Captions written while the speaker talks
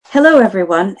Hello,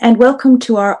 everyone, and welcome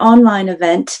to our online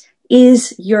event,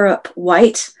 Is Europe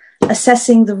White?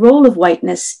 Assessing the Role of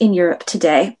Whiteness in Europe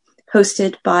Today,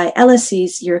 hosted by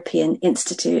LSE's European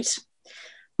Institute.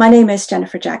 My name is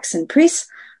Jennifer Jackson-Priest.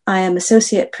 I am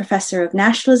Associate Professor of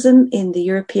Nationalism in the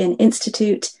European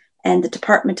Institute and the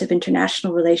Department of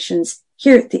International Relations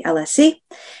here at the LSE,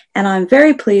 and I'm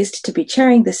very pleased to be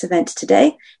chairing this event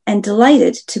today and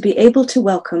delighted to be able to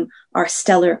welcome our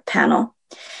stellar panel.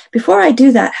 Before I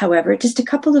do that, however, just a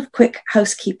couple of quick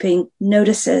housekeeping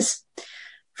notices.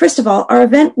 First of all, our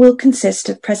event will consist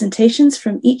of presentations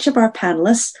from each of our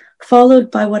panelists,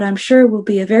 followed by what I'm sure will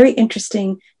be a very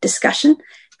interesting discussion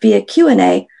via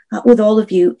Q&A with all of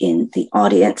you in the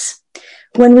audience.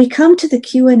 When we come to the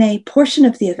Q&A portion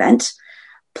of the event,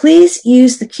 please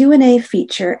use the Q&A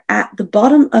feature at the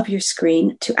bottom of your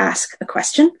screen to ask a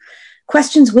question.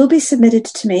 Questions will be submitted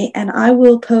to me, and I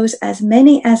will pose as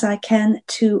many as I can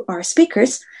to our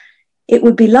speakers. It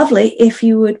would be lovely if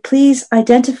you would please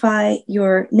identify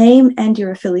your name and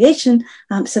your affiliation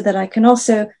so that I can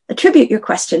also attribute your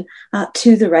question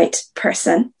to the right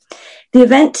person. The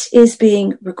event is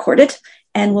being recorded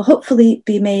and will hopefully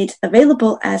be made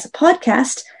available as a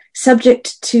podcast,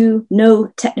 subject to no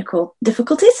technical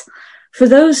difficulties. For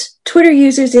those Twitter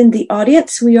users in the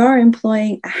audience, we are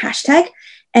employing a hashtag.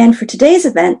 And for today's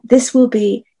event, this will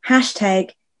be hashtag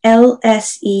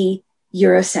LSE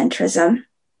Eurocentrism.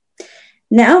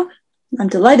 Now, I'm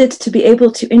delighted to be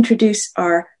able to introduce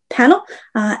our panel,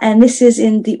 and this is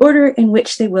in the order in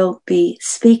which they will be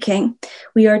speaking.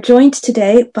 We are joined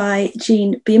today by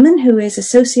Jean Beeman, who is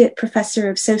Associate Professor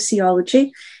of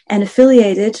Sociology and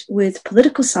affiliated with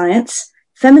Political Science,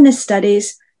 Feminist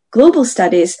Studies, Global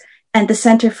Studies, and the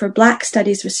Center for Black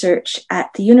Studies Research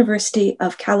at the University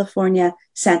of California,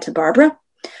 Santa Barbara.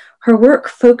 Her work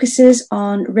focuses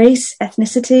on race,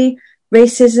 ethnicity,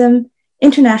 racism,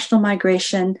 international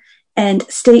migration, and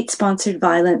state-sponsored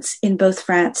violence in both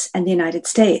France and the United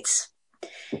States.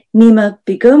 Nima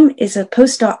Begum is a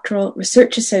postdoctoral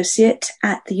research associate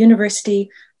at the University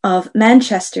of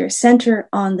Manchester Center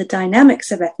on the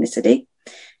Dynamics of Ethnicity,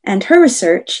 and her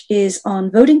research is on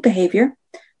voting behavior,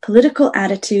 political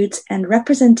attitudes, and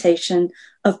representation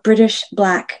of British,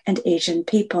 Black, and Asian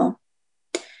people.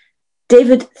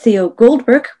 David Theo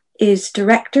Goldberg is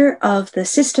director of the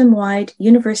System-Wide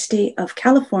University of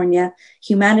California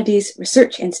Humanities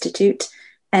Research Institute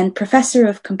and professor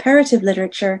of comparative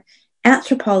literature,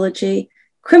 anthropology,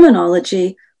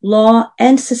 criminology, law,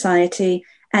 and society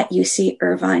at UC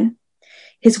Irvine.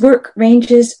 His work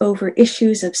ranges over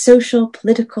issues of social,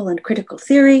 political, and critical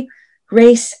theory,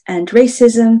 race and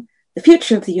racism, the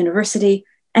future of the university,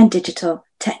 and digital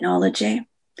technology.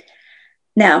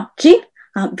 Now, Jean,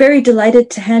 I'm very delighted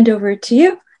to hand over to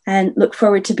you and look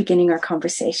forward to beginning our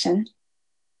conversation.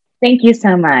 Thank you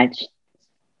so much.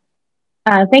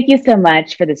 Thank you so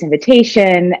much for this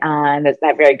invitation,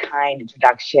 that very kind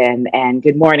introduction, and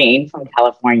good morning from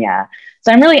California.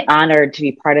 So I'm really honored to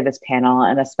be part of this panel,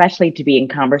 and especially to be in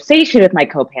conversation with my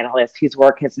co-panelists whose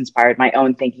work has inspired my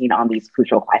own thinking on these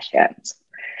crucial questions.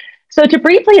 So to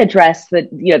briefly address the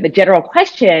general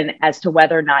question as to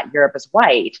whether or not Europe is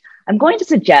white, I'm going to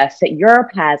suggest that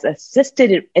Europe has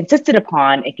insisted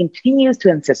upon and continues to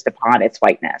insist upon its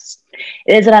whiteness.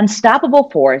 It is an unstoppable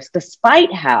force,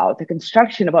 despite how the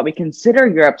construction of what we consider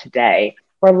Europe today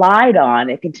relied on,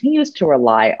 it continues to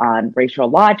rely on racial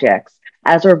logics,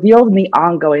 as revealed in the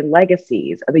ongoing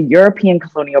legacies of the European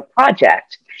colonial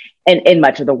project in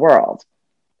much of the world.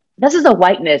 This is a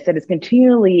whiteness that is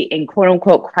continually in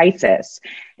quote-unquote crisis,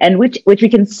 and which we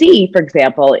can see, for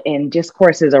example, in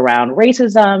discourses around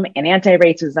racism and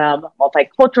anti-racism,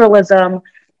 multiculturalism,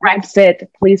 Brexit,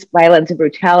 police violence and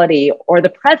brutality, or the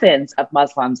presence of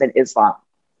Muslims and Islam.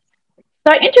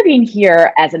 So I intervene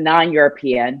here as a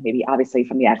non-European, maybe obviously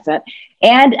from the accent,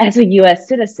 and as a US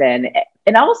citizen,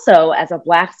 and also as a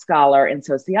Black scholar and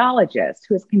sociologist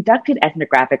who has conducted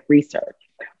ethnographic research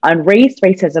on race,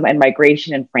 racism, and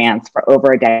migration in France for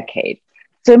over a decade.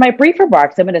 So in my brief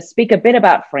remarks, I'm going to speak a bit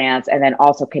about France and then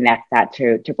also connect that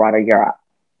to broader Europe.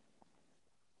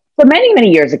 So many,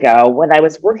 many years ago, when I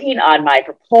was working on my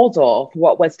proposal for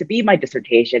what was to be my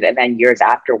dissertation, and then years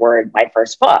afterward, my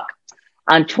first book,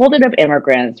 on children of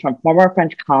immigrants from former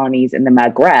French colonies in the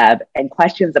Maghreb and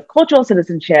questions of cultural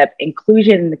citizenship,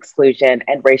 inclusion and exclusion,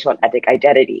 and racial and ethnic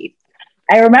identity,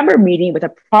 I remember meeting with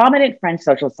a prominent French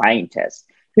social scientist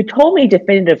who told me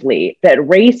definitively that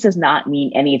race does not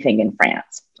mean anything in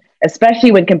France,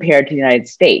 especially when compared to the United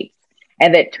States,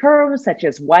 and that terms such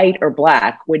as white or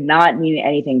Black would not mean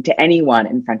anything to anyone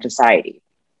in French society.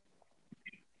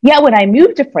 Yet when I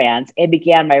moved to France and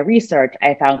began my research,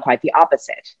 I found quite the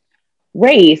opposite.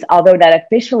 Race, although not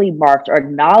officially marked or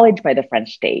acknowledged by the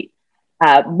French state,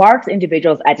 marks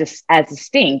individuals as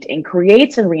distinct and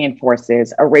creates and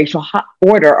reinforces a racial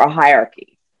order or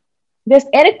hierarchy. This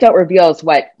anecdote reveals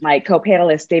what my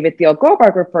co-panelist David Thiel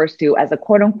Goldberg refers to as the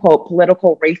quote-unquote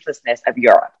political racelessness of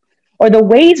Europe, or the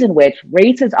ways in which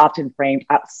race is often framed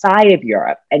outside of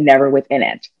Europe and never within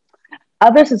it.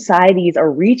 Other societies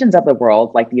or regions of the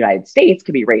world, like the United States,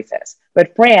 can be racist,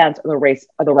 but France or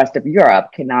the rest of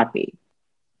Europe cannot be.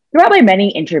 Throughout my many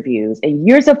interviews and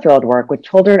years of fieldwork with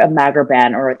children of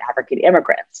Maghreb or African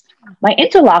immigrants, my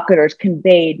interlocutors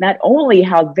conveyed not only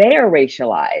how they are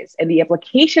racialized and the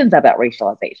implications of that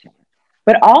racialization,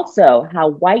 but also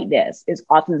how whiteness is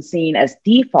often seen as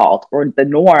default or the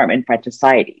norm in French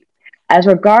society, as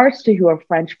regards to who a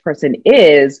French person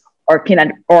is or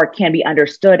can be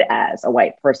understood as a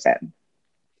white person.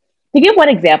 To give one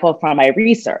example from my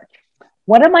research,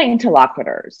 one of my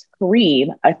interlocutors, Karim,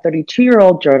 a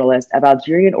 32-year-old journalist of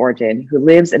Algerian origin who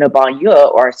lives in a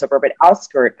banlieue or a suburban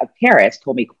outskirt of Paris,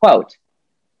 told me, quote,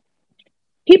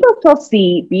 "People still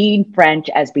see being French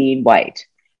as being white.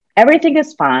 Everything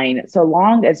is fine so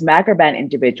long as Maghreb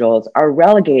individuals are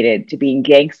relegated to being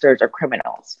gangsters or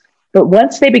criminals. But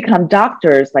once they become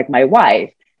doctors like my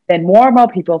wife, then more and more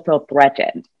people feel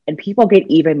threatened and people get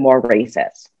even more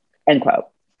racist," end quote.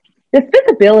 This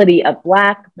visibility of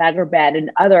Black, Maghreb,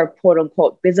 and other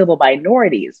quote-unquote visible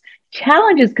minorities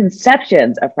challenges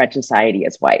conceptions of French society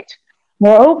as white.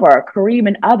 Moreover, Karim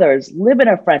and others live in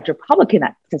a French Republican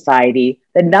society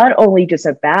that not only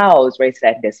disavows race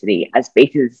and ethnicity as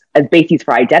bases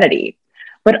for identity,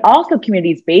 but also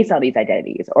communities based on these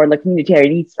identities, or le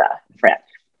communautarisme in French.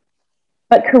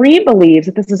 But Karim believes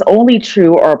that this is only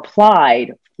true or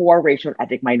applied for racial and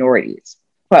ethnic minorities.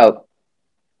 Quote,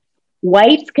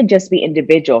 "Whites can just be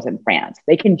individuals in France.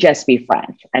 They can just be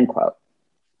French," end quote.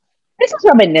 This is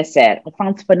reminiscent of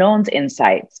Frantz Fanon's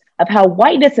insights of how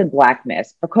whiteness and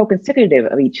Blackness are co-constitutive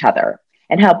of each other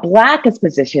and how Black is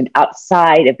positioned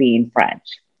outside of being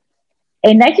French.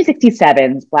 In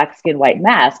 1967's Black Skin, White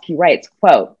Mask, he writes,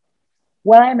 quote,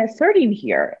 "What I'm asserting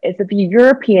here is that the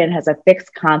European has a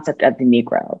fixed concept of the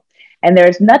Negro, and there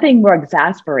is nothing more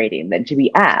exasperating than to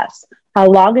be asked, how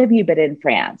long have you been in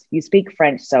France? You speak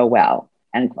French so well,"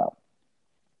 end quote.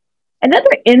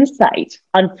 Another insight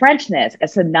on Frenchness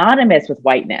as synonymous with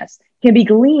whiteness can be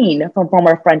gleaned from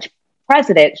former French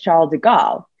President Charles de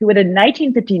Gaulle, who in a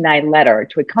 1959 letter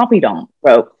to a confidant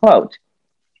wrote, quote,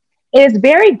 "It is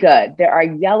very good there are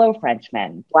yellow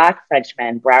Frenchmen, Black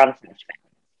Frenchmen, brown Frenchmen.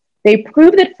 They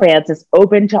prove that France is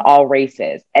open to all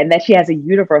races and that she has a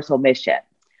universal mission.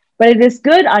 But it is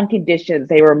good on conditions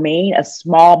they remain a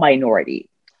small minority.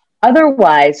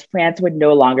 Otherwise, France would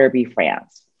no longer be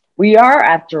France. We are,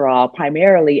 after all,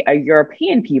 primarily a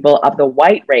European people of the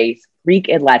white race, Greek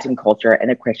and Latin culture,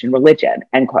 and a Christian religion,"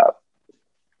 end quote.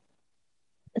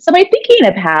 So by thinking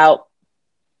of how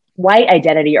white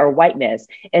identity or whiteness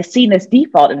is seen as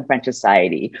default in French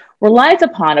society relies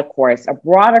upon, of course, a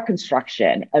broader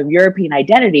construction of European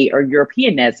identity or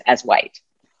Europeanness as white.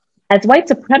 As white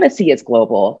supremacy is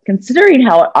global, considering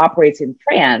how it operates in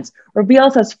France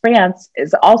reveals that France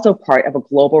is also part of a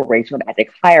global racial and ethnic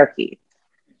hierarchy.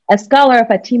 As scholar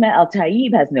Fatima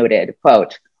El-Taib has noted,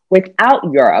 quote,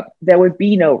 "Without Europe, there would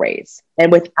be no race.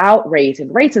 And without race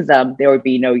and racism, there would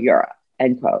be no Europe,"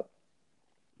 end quote.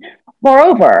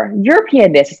 Moreover,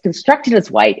 Europeanness is constructed as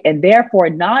white and therefore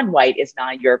non-white is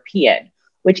non-European,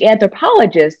 which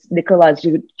anthropologist Nicolas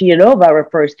Gianova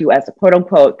refers to as, quote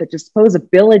unquote, the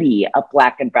disposability of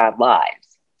Black and brown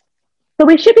lives. So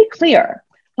we should be clear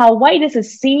how whiteness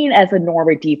is seen as a norm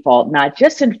or default, not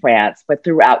just in France, but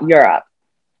throughout Europe.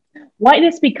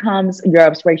 Whiteness becomes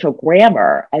Europe's racial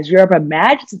grammar as Europe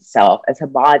imagines itself as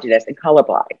homogenous and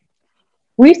colorblind.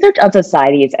 Research on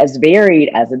societies as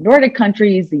varied as the Nordic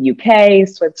countries, the UK,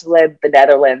 Switzerland, the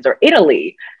Netherlands, or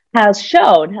Italy has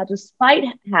shown how, despite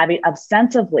having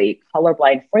ostensibly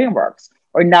colorblind frameworks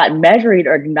or not measuring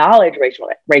or acknowledge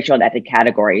racial and ethnic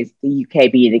categories, the UK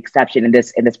being an exception in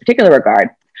this particular regard,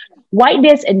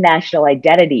 whiteness and national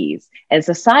identities and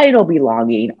societal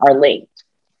belonging are linked.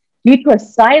 Due to a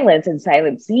silence and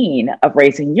silencing of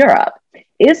race in Europe,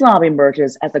 Islam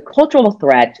emerges as a cultural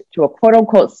threat to a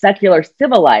quote-unquote secular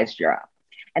civilized Europe,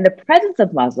 and the presence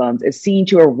of Muslims is seen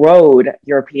to erode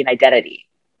European identity.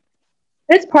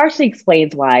 This partially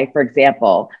explains why, for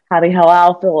example, having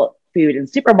halal food in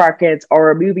supermarkets or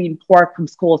removing pork from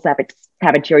school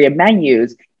cafeteria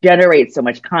menus generates so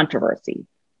much controversy.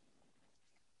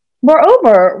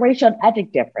 Moreover, racial and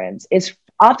ethnic difference is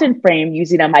often framed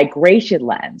using a migration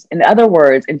lens. In other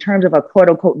words, in terms of a quote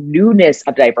unquote newness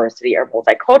of diversity or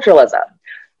multiculturalism,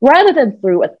 rather than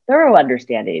through a thorough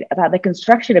understanding about the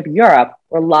construction of Europe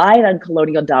relied on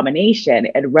colonial domination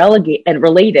and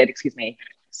related,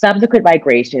 subsequent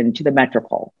migration to the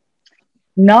metropole.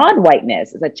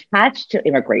 Non-whiteness is attached to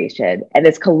immigration, and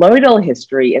its colonial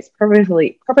history is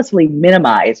purposefully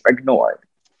minimized or ignored.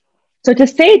 So to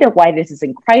say that whiteness is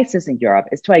in crisis in Europe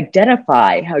is to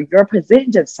identify how Europe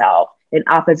positions itself in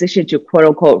opposition to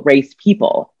quote-unquote race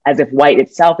people, as if white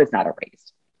itself is not a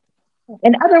race.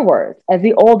 In other words, as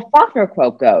the old Faulkner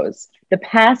quote goes, the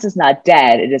past is not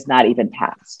dead, it is not even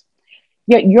past.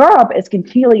 Yet Europe is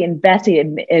continually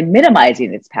investing in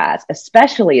minimizing its past,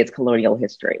 especially its colonial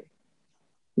history.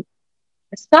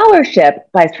 Scholarship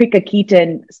by Srika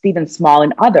Keaton, Stephen Small,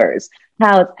 and others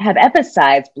have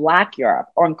emphasized Black Europe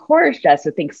or encouraged us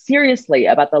to think seriously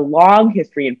about the long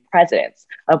history and presence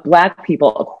of Black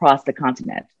people across the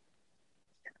continent.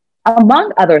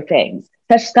 Among other things,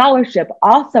 such scholarship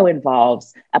also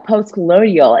involves a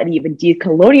post-colonial and even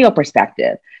decolonial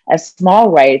perspective, as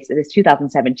Small writes in his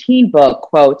 2017 book,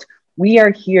 quote, "We are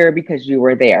here because you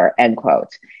were there," end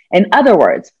quote. In other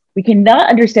words, we cannot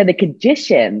understand the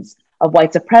conditions of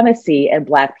white supremacy and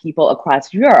Black people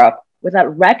across Europe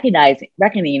without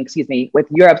reckoning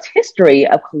with Europe's history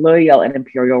of colonial and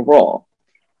imperial rule.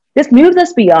 This moves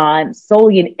us beyond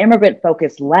solely an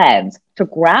immigrant-focused lens to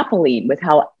grappling with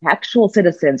how actual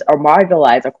citizens are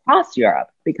marginalized across Europe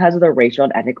because of their racial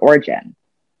and ethnic origin.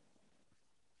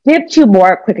 To give two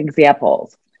more quick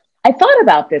examples. I thought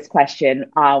about this question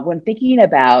when thinking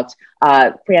about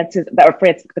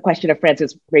the question of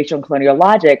France's racial and colonial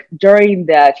logic during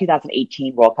the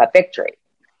 2018 World Cup victory.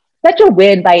 Such a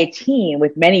win by a team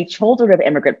with many children of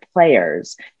immigrant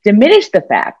players diminished the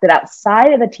fact that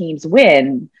outside of the team's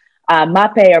win,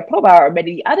 Mbappé or Pogba or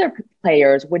many other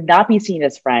players would not be seen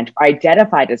as French or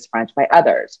identified as French by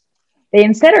others. They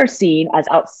instead are seen as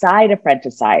outside of French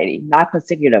society, not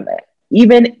constituent of it,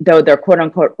 even though their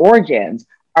quote-unquote origins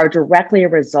are directly a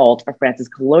result of France's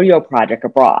colonial project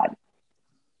abroad.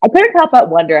 I couldn't help but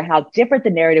wonder how different the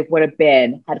narrative would have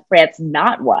been had France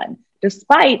not won,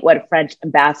 despite what French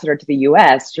ambassador to the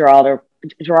US, Gerard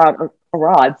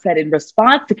Araud, said in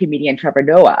response to comedian Trevor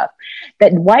Noah,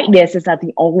 that whiteness is not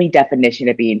the only definition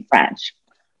of being French.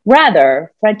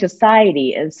 Rather, French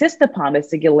society insists upon the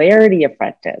singularity of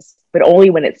Frenchness, but only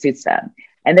when it suits them.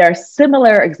 And there are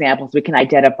similar examples we can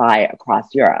identify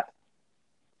across Europe.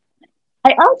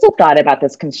 I also thought about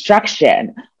this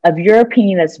construction of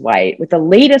European as white with the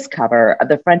latest cover of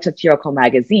the French satirical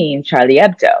magazine, Charlie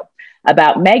Hebdo,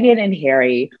 about Meghan and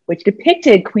Harry, which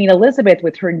depicted Queen Elizabeth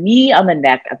with her knee on the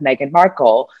neck of Meghan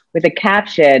Markle with a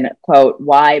caption, quote,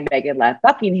 "Why Meghan left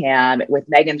Buckingham," with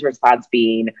Meghan's response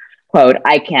being, quote,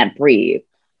 "I can't breathe."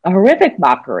 A horrific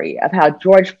mockery of how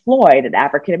George Floyd, an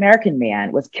African-American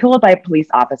man, was killed by police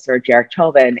officer Derek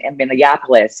Chauvin in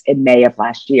Minneapolis in May of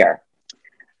last year.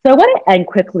 So I want to end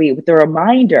quickly with a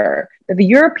reminder that the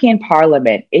European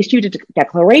Parliament issued a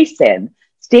declaration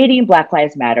stating Black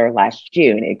Lives Matter last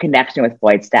June in connection with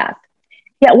Floyd's death.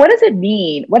 Yet what does it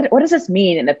mean? What does this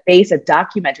mean in the face of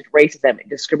documented racism and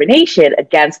discrimination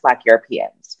against Black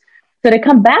Europeans? So to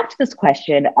come back to this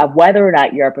question of whether or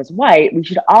not Europe is white, we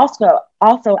should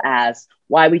also ask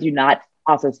why we do not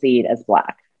also see it as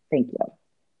Black. Thank you.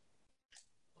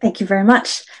 Thank you very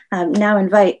much. Now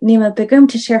invite Nima Begum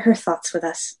to share her thoughts with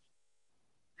us.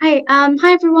 Hi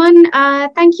everyone.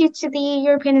 Thank you to the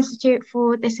European Institute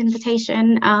for this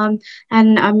invitation. And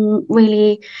I'm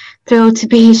really thrilled to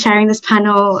be sharing this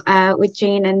panel with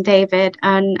Jean and David.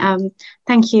 And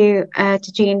thank you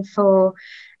to Jean for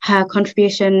her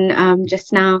contribution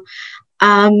just now.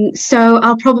 So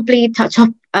I'll probably touch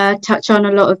on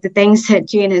a lot of the things that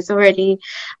Jean has already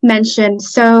mentioned.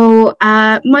 So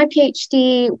my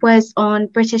PhD was on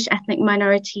British ethnic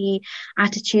minority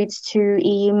attitudes to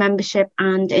EU membership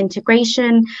and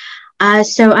integration.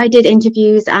 So I did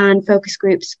interviews and focus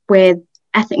groups with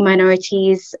ethnic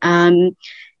minorities,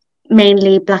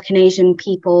 mainly Black and Asian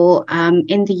people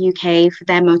in the UK for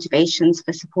their motivations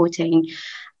for supporting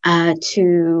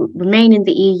to remain in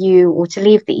the EU or to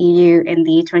leave the EU in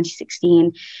the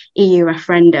 2016 EU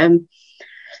referendum.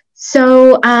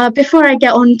 So before I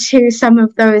get on to some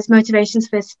of those motivations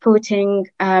for supporting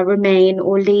remain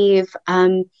or leave,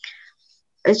 I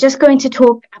was just going to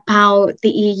talk about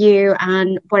the EU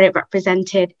and what it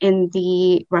represented in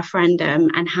the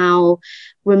referendum and how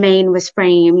remain was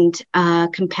framed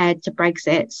compared to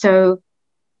Brexit. So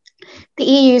the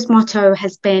EU's motto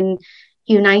has been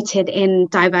united in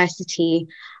diversity.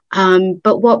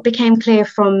 But what became clear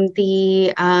from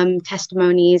the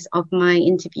testimonies of my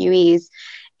interviewees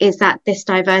is that this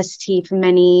diversity for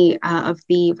many of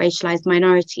the racialized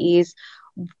minorities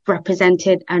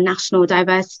represented a national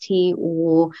diversity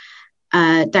or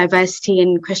diversity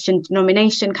in Christian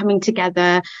denomination coming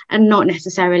together, and not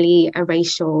necessarily a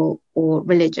racial or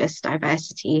religious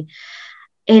diversity.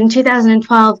 In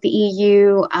 2012, the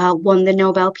EU won the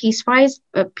Nobel Peace Prize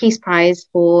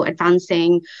for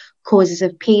advancing causes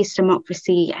of peace,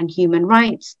 democracy, and human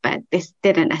rights, but this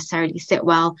didn't necessarily sit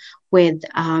well with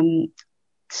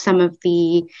some of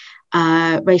the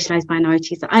racialized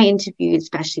minorities that I interviewed,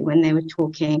 especially when they were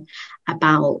talking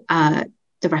about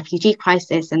the refugee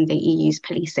crisis and the EU's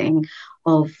policing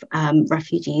of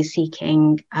refugees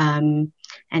seeking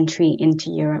entry into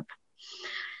Europe.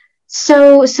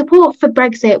 So support for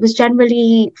Brexit was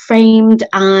generally framed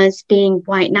as being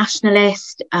white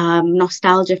nationalist,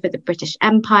 nostalgia for the British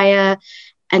Empire,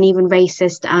 and even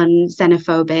racist and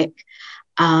xenophobic.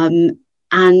 And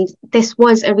this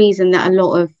was a reason that a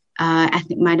lot of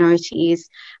ethnic minorities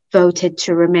voted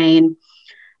to remain.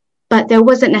 But there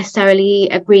wasn't necessarily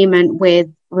agreement with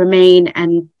Remain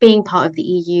and being part of the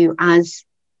EU as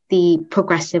the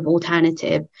progressive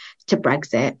alternative to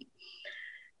Brexit.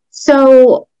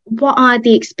 So what are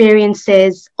the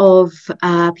experiences of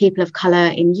people of colour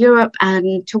in Europe,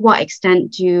 and to what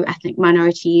extent do ethnic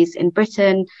minorities in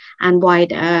Britain and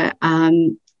wider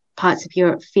parts of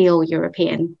Europe feel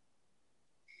European?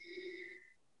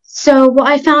 So what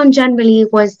I found generally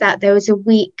was that there was a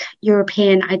weak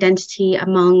European identity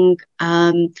among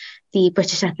the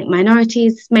British ethnic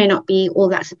minorities. This may not be all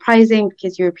that surprising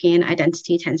because European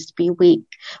identity tends to be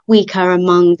weaker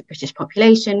among the British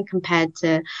population compared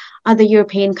to other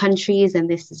European countries, and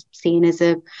this is seen as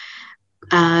a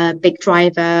big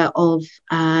driver of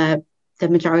the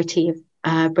majority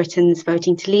of Britons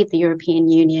voting to leave the European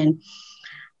Union.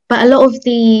 But a lot of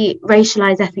the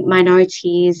racialized ethnic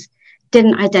minorities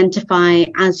didn't identify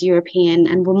as European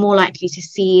and were more likely to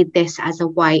see this as a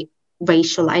white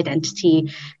racial identity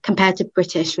compared to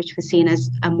British, which was seen as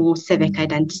a more civic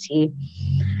identity.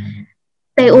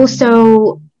 They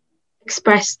also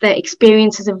expressed that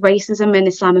experiences of racism and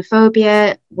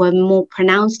Islamophobia were more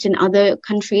pronounced in other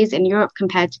countries in Europe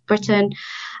compared to Britain.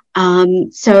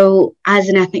 So as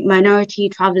an ethnic minority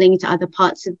traveling to other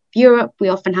parts of Europe, we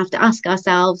often have to ask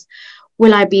ourselves,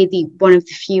 will I be one of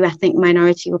the few ethnic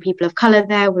minority or people of colour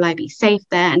there? Will I be safe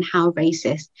there? And how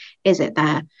racist is it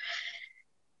there?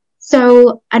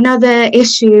 So another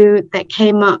issue that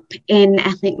came up in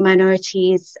ethnic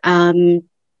minorities'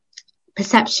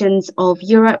 perceptions of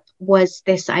Europe was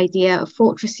this idea of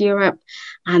fortress Europe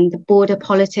and the border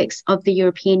politics of the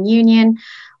European Union,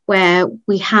 where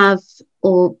we have,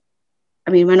 we're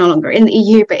no longer in the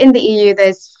EU, but in the EU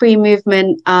there's free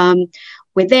movement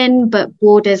within, but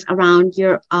borders around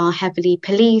Europe are heavily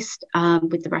policed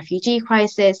with the refugee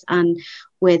crisis and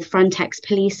with Frontex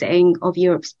policing of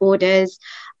Europe's borders.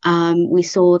 We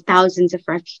saw thousands of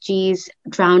refugees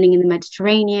drowning in the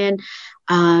Mediterranean.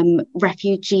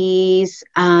 Refugees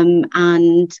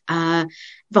and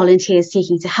volunteers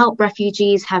seeking to help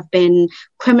refugees have been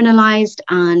criminalized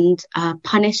and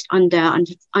punished under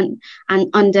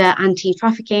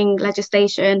anti-trafficking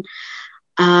legislation.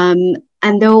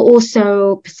 And there were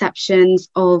also perceptions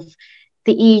of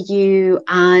the EU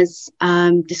as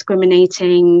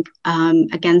discriminating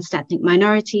against ethnic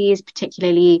minorities,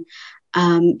 particularly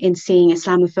in seeing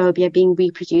Islamophobia being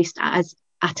reproduced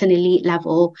at an elite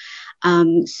level.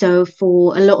 So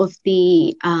for a lot of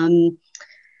the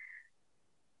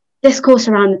discourse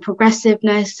around the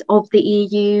progressiveness of the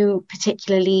EU,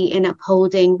 particularly in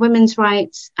upholding women's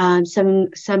rights,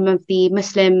 some of the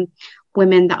Muslim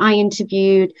women that I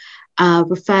interviewed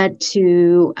referred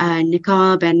to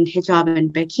niqab and hijab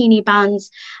and burkini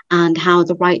bans, and how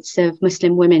the rights of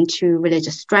Muslim women to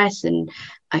religious dress and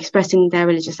expressing their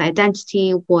religious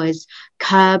identity was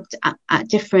curbed at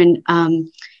different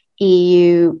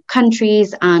EU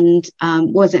countries and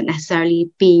wasn't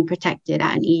necessarily being protected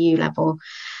at an EU level.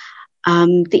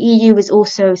 The EU was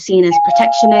also seen as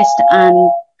protectionist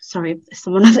and sorry,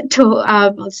 someone at the door,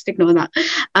 I'll just ignore that.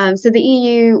 So the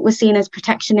EU was seen as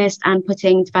protectionist and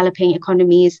putting developing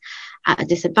economies at a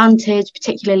disadvantage,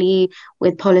 particularly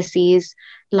with policies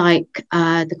like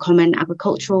the Common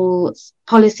Agricultural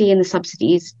Policy and the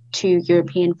subsidies to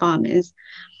European farmers.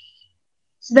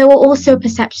 So there were also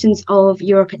perceptions of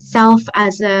Europe itself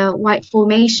as a white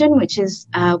formation, which is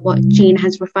what Jean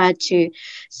has referred to.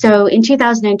 So in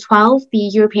 2012, the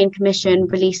European Commission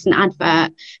released an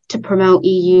advert to promote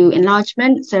EU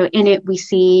enlargement. So in it, we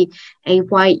see a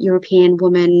white European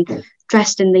woman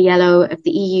dressed in the yellow of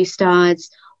the EU stars,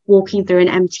 walking through an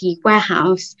empty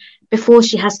warehouse before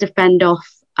she has to fend off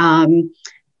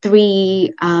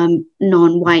three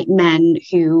non-white men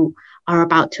who are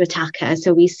about to attack her.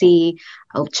 So we see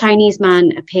a Chinese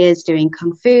man appears doing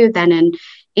kung fu, then an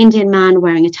Indian man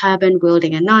wearing a turban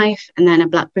wielding a knife, and then a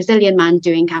black Brazilian man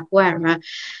doing capoeira.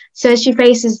 So as she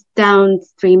faces down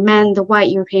three men, the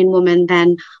white European woman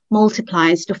then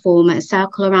multiplies to form a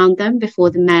circle around them before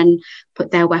the men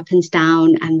put their weapons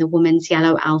down, and the woman's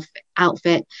yellow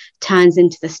outfit turns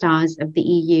into the stars of the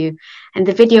EU. And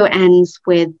the video ends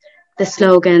with the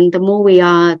slogan, "The more we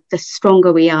are, the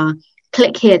stronger we are.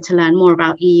 Click here to learn more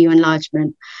about EU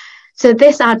enlargement." So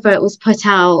this advert was put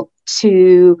out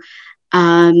to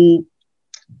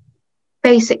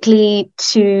basically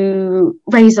to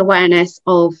raise awareness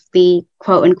of the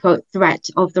quote unquote threat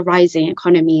of the rising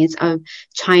economies of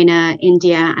China,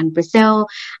 India, and Brazil,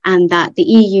 and that the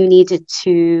EU needed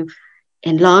to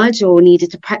enlarge or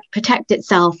needed to protect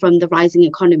itself from the rising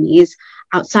economies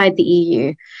outside the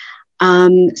EU.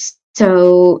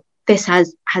 So this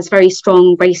has very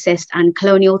strong racist and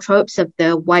colonial tropes of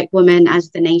the white woman as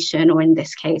the nation, or in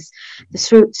this case, the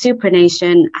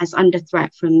supranation, as under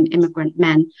threat from immigrant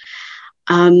men.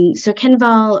 So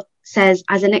Kinval says,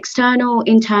 as an external,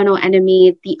 internal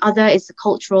enemy, the other is the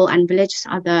cultural and religious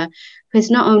other, who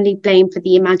is not only blamed for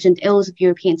the imagined ills of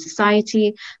European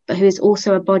society, but who is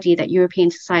also a body that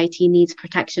European society needs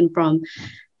protection from.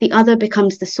 The other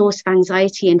becomes the source of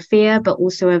anxiety and fear, but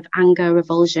also of anger,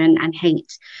 revulsion, and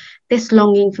hate. This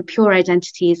longing for pure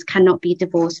identities cannot be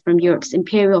divorced from Europe's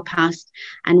imperial past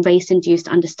and race-induced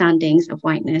understandings of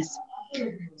whiteness.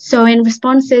 So in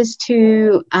responses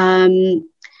to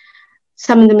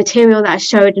some of the material that I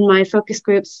showed in my focus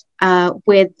groups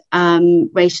with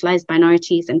racialized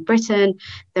minorities in Britain,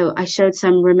 though I showed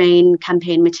some Remain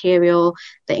campaign material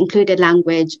that included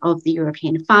language of the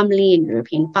European family and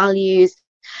European values,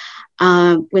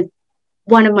 with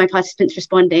one of my participants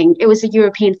responding, it was a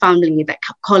European family that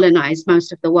colonized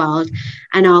most of the world,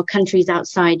 and our countries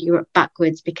outside Europe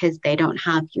backwards because they don't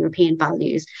have European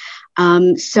values.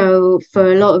 So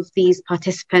for a lot of these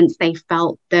participants, they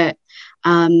felt that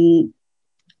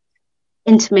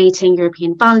intimating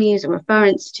European values or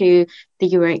reference to the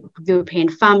European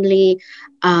family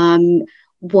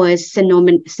was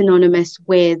synonymous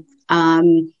with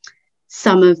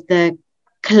some of the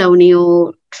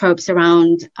colonial tropes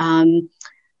around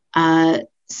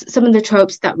some of the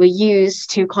tropes that were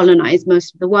used to colonize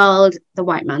most of the world, the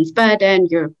white man's burden,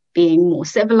 Europe being more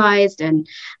civilized, and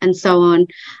so on.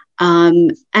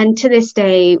 And to this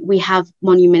day, we have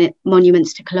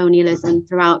monuments to colonialism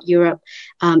throughout Europe,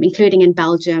 including in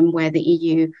Belgium, where the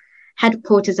EU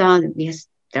headquarters are.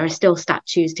 There are still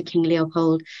statues to King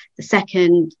Leopold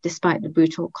II, despite the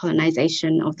brutal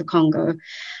colonization of the Congo.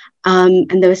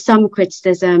 And there was some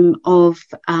criticism of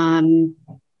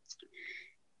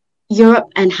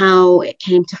Europe and how it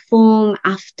came to form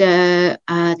after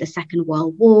the Second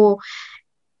World War,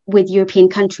 with European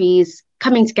countries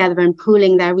coming together and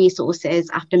pooling their resources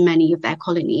after many of their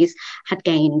colonies had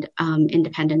gained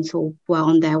independence or were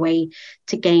on their way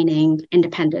to gaining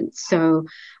independence. So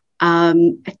I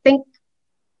think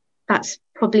that's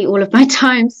probably all of my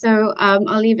time. So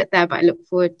I'll leave it there, but I look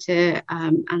forward to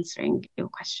answering your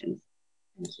questions.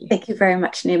 Thank you. Thank you very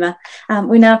much, Nima.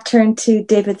 We now turn to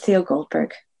David Theo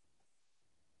Goldberg.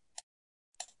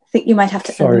 I think you might have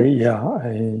to Sorry, yeah,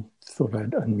 I thought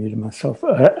I'd unmuted myself.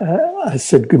 I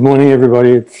said good morning,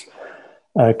 everybody. It's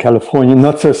California,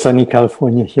 not so sunny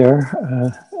California here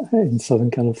in Southern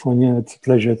California. It's a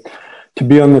pleasure to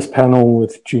be on this panel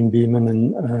with Jean Beeman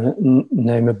and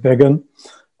Naima Begum.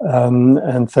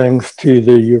 And thanks to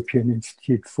the European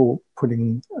Institute for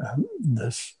putting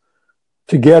this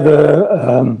together,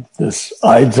 this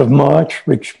Ides of March,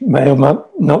 which may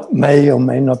or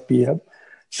may not be a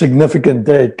significant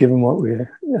date given what we're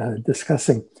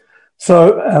discussing.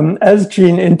 So as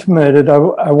Jean intimated,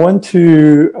 I want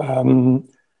to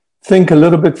think a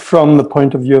little bit from the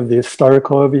point of view of the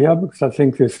historical over here, because I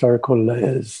think the historical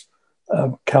layers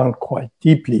count quite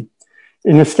deeply.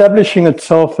 In establishing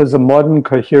itself as a modern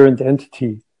coherent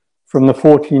entity from the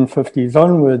 1450s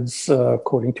onwards,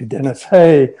 according to Dennis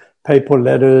Hay, papal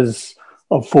letters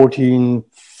of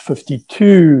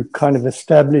 1452 kind of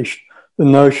established the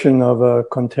notion of a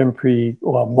contemporary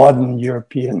or modern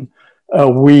European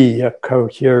a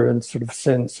coherent sort of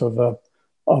sense of a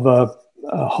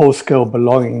whole scale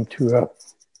belonging to a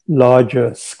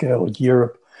larger scaled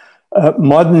Europe.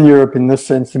 Modern Europe, in this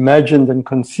sense, imagined and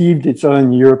conceived its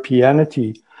own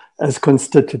Europeanity as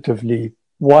constitutively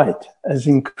white, as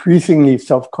increasingly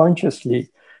self-consciously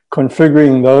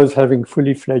configuring those having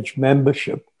fully fledged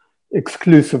membership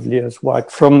exclusively as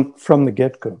white from the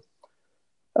get-go.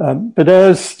 But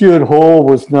as Stuart Hall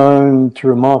was known to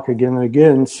remark again and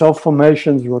again,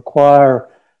 self-formations require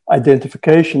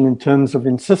identification in terms of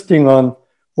insisting on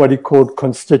what he called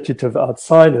constitutive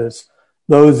outsiders,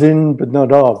 those in but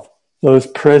not of, those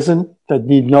present that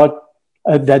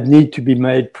need to be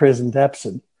made present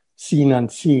absent, seen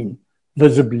unseen,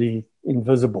 visibly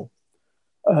invisible.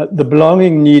 The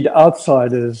belonging need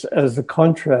outsiders as the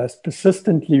contrast,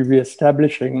 persistently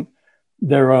reestablishing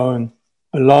their own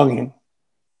belonging.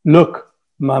 Look,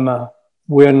 Mama,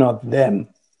 we're not them.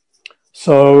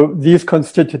 So these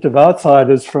constitutive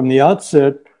outsiders from the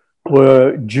outset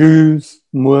were Jews,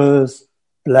 Moors,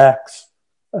 blacks,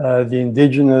 the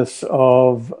indigenous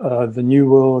of the New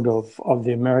World, of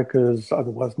the Americas,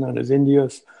 otherwise known as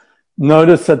Indios.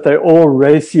 Notice that they're all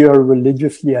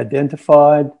ratio-religiously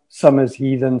identified, some as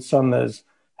heathen, some as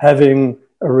having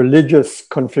a religious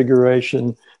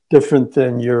configuration different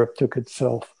than Europe took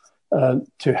itself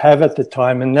to have at the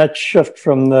time. And that shift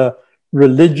from the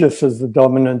religious as the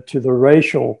dominant to the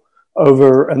racial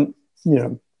over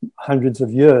hundreds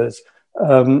of years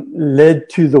led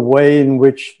to the way in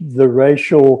which the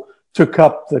racial took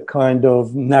up the kind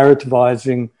of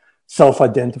narrativizing,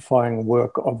 self-identifying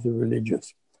work of the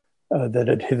religious that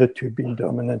had hitherto been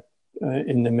dominant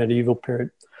in the medieval period.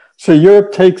 So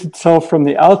Europe takes itself from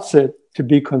the outset to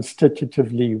be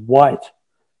constitutively white,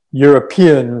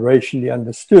 European, racially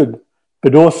understood,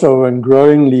 but also and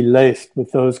growingly laced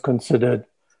with those considered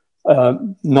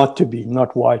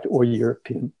not white or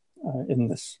European in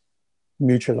this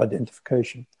mutual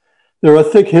identification. There are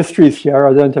thick histories here.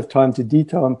 I don't have time to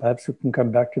detail them. Perhaps we can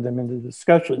come back to them in the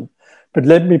discussion. But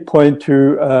let me point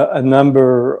to a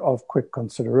number of quick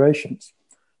considerations.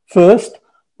 First,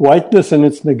 whiteness and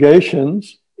its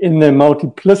negations in their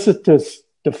multiplicitous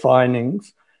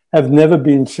definings have never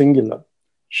been singular,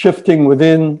 shifting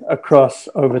within, across,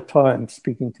 over time,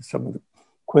 speaking to some of the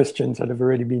questions that have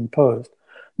already been posed.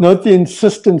 Note the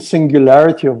insistent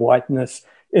singularity of whiteness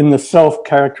in the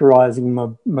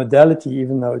self-characterizing modality,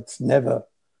 even though it's never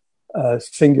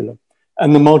singular,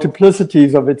 and the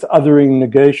multiplicities of its othering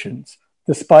negations,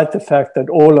 despite the fact that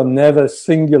all are never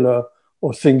singular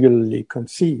or singularly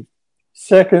conceived.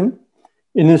 Second,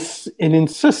 in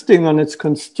insisting on its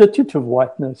constitutive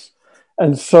whiteness,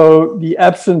 and so the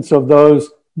absence of those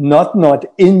not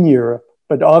in Europe,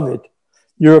 but of it,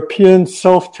 European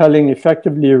self-telling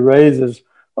effectively erases,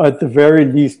 or at the very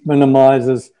least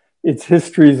minimizes, its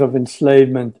histories of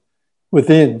enslavement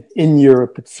in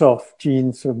Europe itself.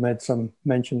 Jean sort of made some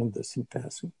mention of this in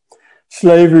passing.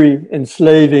 Slavery,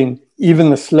 enslaving,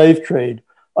 even the slave trade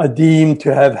are deemed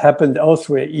to have happened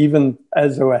elsewhere, even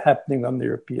as they were happening on the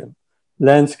European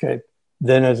landscape,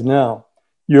 then as now.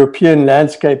 European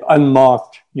landscape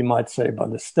unmarked, you might say, by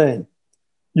the stain.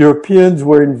 Europeans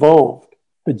were involved,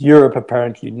 but Europe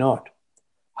apparently not.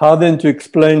 How then to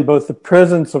explain both the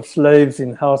presence of slaves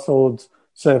in households,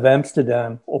 say of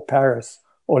Amsterdam or Paris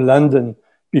or London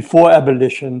before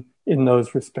abolition in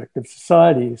those respective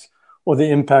societies, or the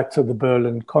impacts of the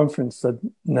Berlin Conference that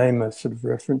Neymer sort of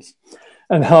referenced,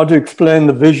 and how to explain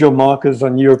the visual markers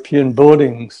on European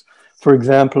buildings, for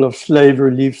example, of slave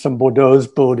reliefs on Bordeaux's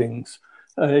buildings.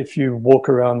 If you walk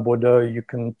around Bordeaux, you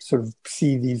can sort of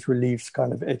see these reliefs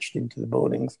kind of etched into the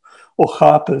buildings, or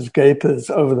gapers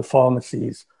over the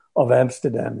pharmacies of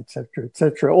Amsterdam, et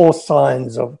cetera, all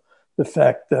signs of the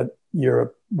fact that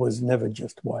Europe was never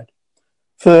just white.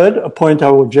 Third, a point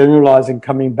I will generalize in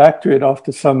coming back to it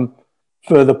after some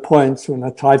further points. When I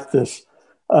typed this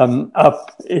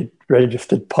up, it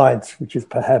registered pints, which is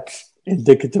perhaps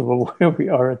indicative of where we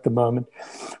are at the moment.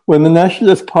 When the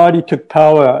Nationalist Party took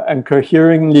power and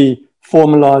coherently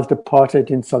formalized apartheid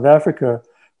in South Africa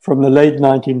from the late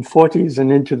 1940s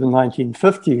and into the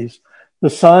 1950s, the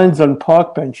signs on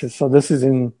park benches, so this is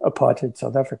in apartheid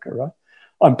South Africa, right?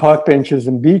 On park benches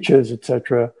and beaches,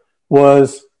 etc.,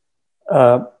 was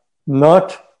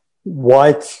not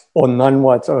whites or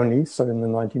non-whites only, so in the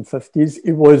 1950s,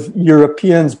 it was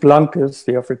Europeans blankers,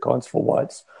 the Afrikaans for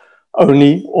whites,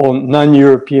 only, or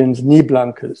non-Europeans nie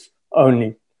blankers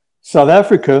only. South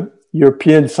Africa,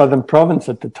 European Southern Province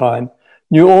at the time,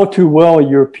 knew all too well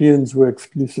Europeans were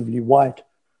exclusively white.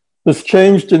 This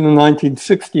changed in the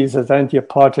 1960s as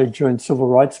anti-apartheid joined civil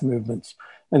rights movements,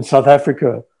 and South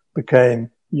Africa became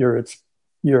Europe's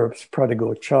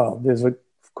prodigal child. There's, of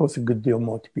course, a good deal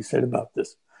more to be said about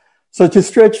this. So to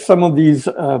stretch some of these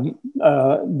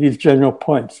general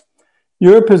points,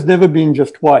 Europe has never been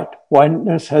just white.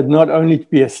 Whiteness had not only to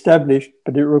be established,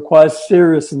 but it requires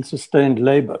serious and sustained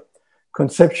labor,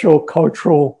 conceptual,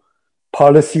 cultural,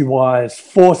 policy-wise,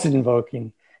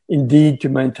 force-invoking, indeed to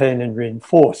maintain and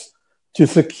reinforce, to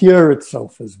secure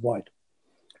itself as white.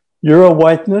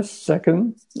 Euro-whiteness,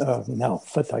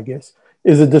 fifth, I guess,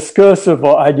 is a discursive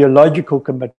or ideological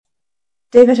commitment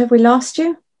David, have we lost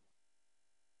you?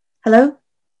 Hello?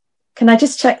 Can I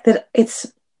just check that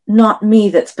it's not me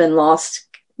that's been lost?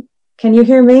 Can you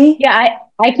hear me? Yeah,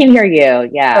 I can hear you.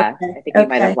 Yeah, Okay. I think we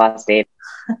might have lost David.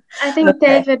 I think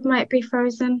David might be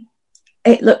frozen.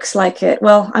 It looks like it.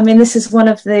 Well, I mean, this is one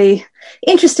of the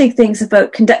interesting things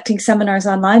about conducting seminars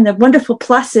online. The wonderful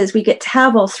plus is we get to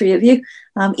have all three of you,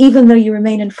 even though you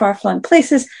remain in far-flung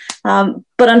places. But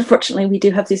unfortunately, we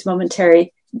do have these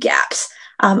momentary gaps.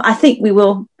 I think we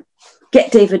will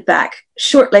get David back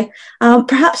shortly.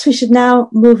 Perhaps we should now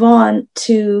move on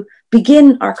to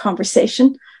begin our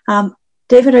conversation.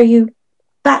 David, are you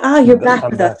back? You're back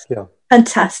with us. Yeah.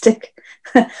 Fantastic.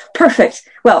 Perfect.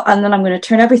 Well, and then I'm going to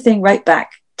turn everything right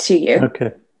back to you.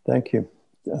 Okay, thank you.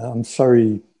 I'm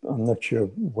sorry, I'm not sure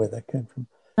where that came from.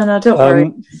 No, don't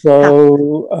worry.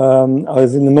 I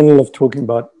was in the middle of talking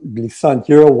about glissant.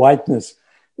 Euro-whiteness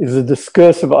is a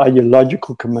discursive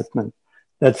ideological commitment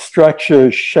that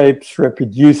structures, shapes,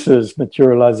 reproduces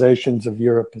materializations of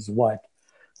Europe as white.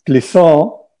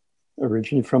 Glissant,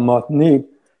 originally from Martinique,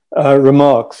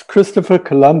 remarks, Christopher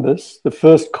Columbus, the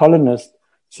first colonist,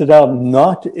 set out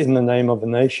not in the name of a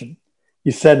nation.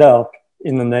 He set out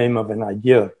in the name of an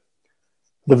idea.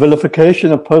 The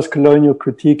vilification of post-colonial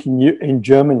critique in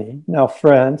Germany, now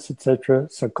France, etc.,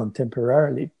 so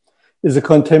contemporarily, is a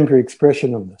contemporary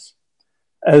expression of this.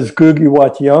 As Ngugi wa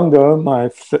Thiong'o,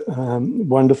 my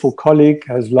wonderful colleague,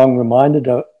 has long reminded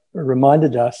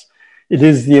us, it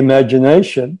is the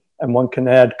imagination, and one can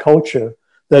add culture,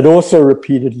 that also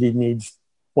repeatedly needs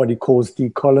what he calls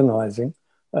decolonizing.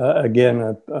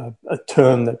 Again, a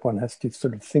term that one has to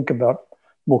sort of think about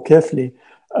more carefully.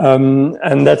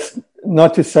 And that's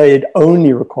not to say it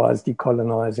only requires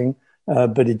decolonizing,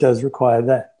 but it does require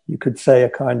that. You could say a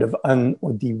kind of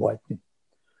or de-whitening.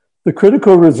 The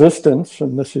critical resistance,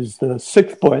 and this is the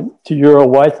sixth point, to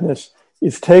Euro-whiteness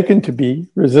is taken to be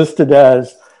resisted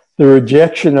as the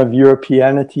rejection of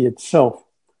Europeanity itself.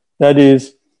 That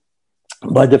is,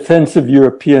 by defensive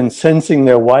Europeans sensing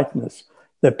their whiteness,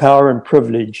 their power and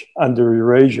privilege under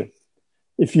erasure.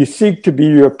 If you seek to be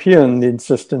European, the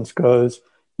insistence goes,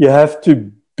 you have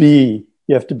to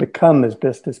become as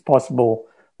best as possible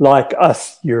like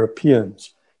us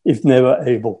Europeans, if never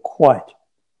able quite.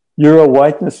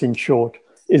 Euro-whiteness, in short,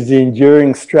 is the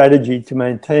enduring strategy to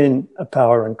maintain a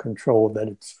power and control that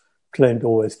it's claimed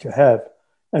always to have,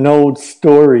 an old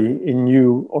story in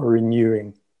new or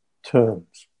renewing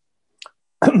terms.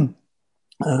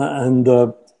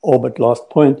 All but last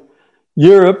point,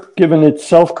 Europe, given its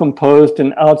self-composed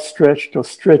and outstretched or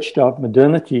stretched out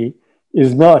modernity,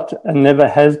 is not and never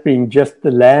has been just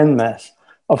the landmass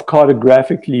of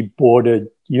cartographically bordered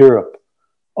Europe,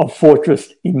 of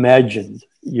fortress imagined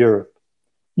Europe.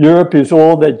 Europe is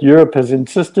all that Europe has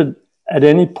insisted at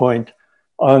any point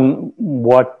on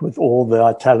what, with all the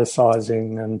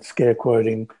italicizing and scare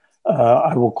quoting,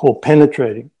 I will call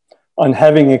penetrating, on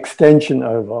having extension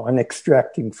over, on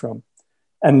extracting from.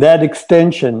 And that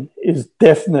extension is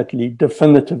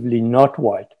definitively not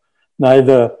white,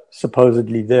 neither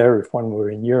supposedly there if one were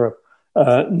in Europe,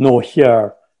 nor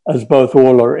here, as both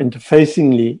all are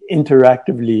interfacingly,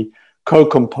 interactively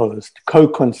co-composed,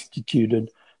 co-constituted,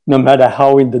 no matter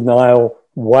how in denial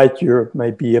white Europe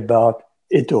may be about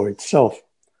it or itself.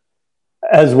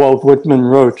 As Walt Whitman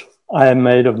wrote, I am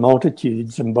made of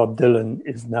multitudes, and Bob Dylan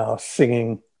is now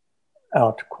singing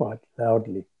out quite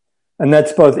loudly. And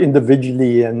that's both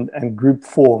individually and group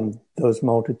form, those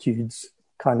multitudes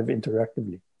kind of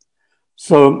interactively.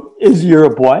 So is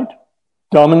Europe white?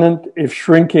 Dominant, if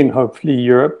shrinking, hopefully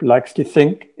Europe likes to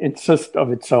think, insist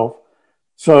of itself.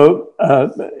 So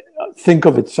think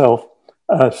of itself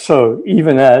so,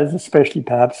 even as, especially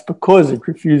perhaps because it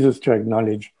refuses to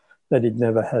acknowledge that it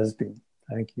never has been.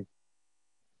 Thank you.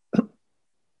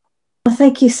 Well,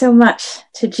 thank you so much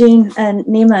to Jean and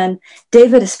Nima and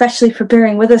David, especially for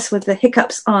bearing with us with the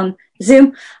hiccups on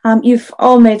Zoom. You've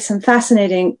all made some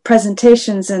fascinating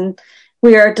presentations, and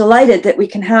we are delighted that we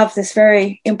can have this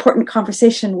very important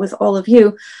conversation with all of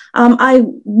you. I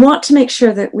want to make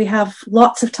sure that we have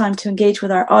lots of time to engage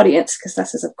with our audience, because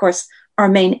this is, of course, our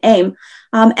main aim.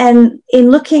 And in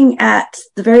looking at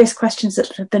the various questions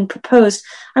that have been proposed,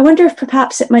 I wonder if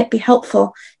perhaps it might be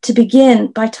helpful to begin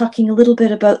by talking a little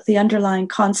bit about the underlying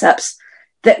concepts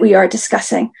that we are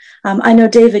discussing. I know,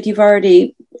 David, you've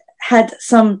already had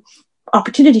some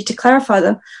opportunity to clarify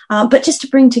them, but just to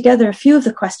bring together a few of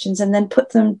the questions and then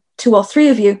put them to all three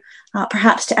of you,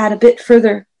 perhaps to add a bit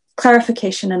further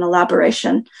clarification and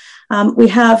elaboration. We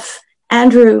have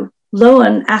Andrew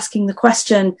Lowen asking the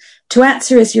question, to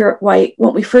answer is Europe white,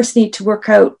 won't we first need to work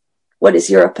out what is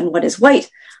Europe and what is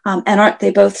white? And aren't they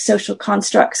both social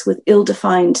constructs with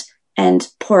ill-defined and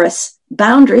porous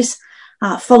boundaries.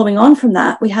 Following on from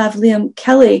that, we have Liam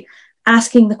Kelly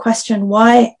asking the question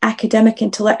why academic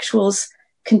intellectuals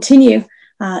continue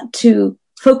to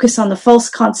focus on the false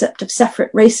concept of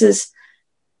separate races.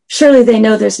 Surely they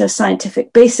know there's no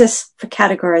scientific basis for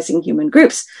categorizing human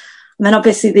groups. I mean,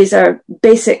 obviously, these are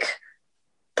basic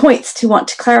points to want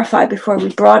to clarify before we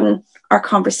broaden our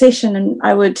conversation. And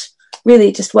I would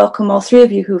really just welcome all three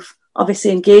of you who've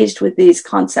obviously engaged with these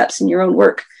concepts in your own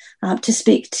work to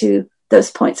speak to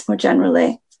those points more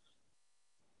generally.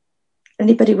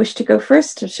 Anybody wish to go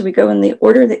first, or should we go in the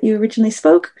order that you originally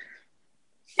spoke?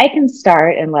 I can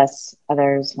start unless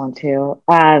others want to.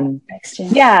 Thanks,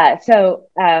 Jane. Yeah, so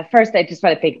first I just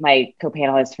want to thank my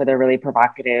co-panelists for their really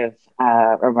provocative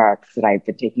remarks that I've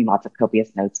been taking lots of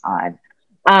copious notes on.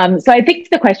 So I think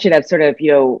the question of sort of,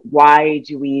 why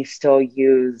do we still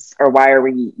use, or why are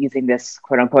we using this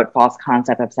quote unquote false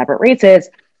concept of separate races?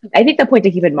 I think the point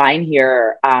to keep in mind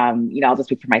here, I'll just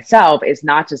speak for myself, is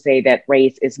not to say that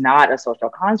race is not a social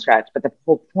construct, but the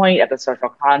whole point of the social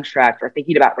construct, or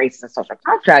thinking about race as a social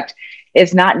construct,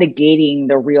 is not negating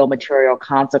the real material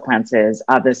consequences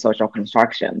of the social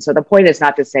construction. So the point is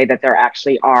not to say that there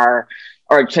actually are,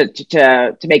 or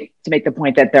to make the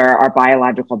point that there are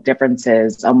biological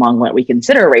differences among what we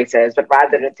consider races, but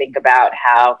rather to think about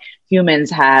how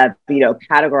humans have,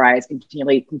 categorized,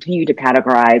 continue to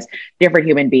categorize different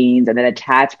human beings and then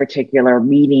attach particular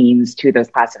meanings to those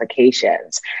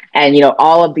classifications. And,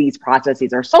 all of these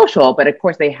processes are social, but of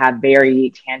course they have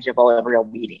very tangible and real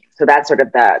meaning. So that's sort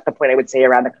of the point I would say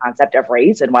around the concept of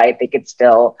race and why I think it's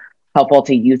still helpful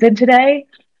to use it today.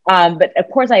 But of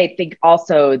course, I think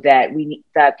also that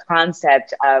the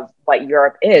concept of what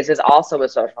Europe is also a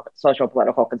social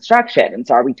political construction. And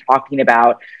so are we talking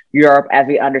about Europe as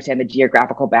we understand the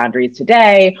geographical boundaries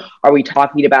today? Are we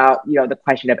talking about, the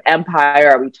question of empire?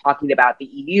 Are we talking about the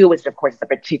EU, which of course is a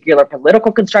particular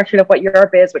political construction of what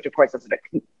Europe is, which of course doesn't,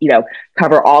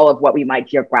 cover all of what we might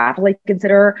geographically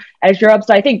consider as Europe.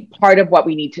 So I think part of what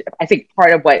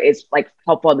is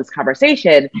helpful in this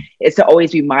conversation is to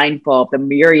always be mindful of the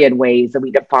myriad ways that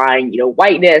we define,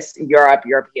 whiteness,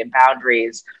 European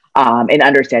boundaries, in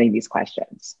understanding these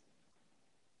questions.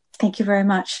 Thank you very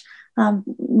much.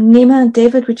 Nima and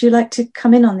David, would you like to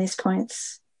come in on these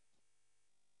points?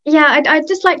 Yeah, I'd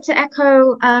just like to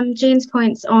echo Jean's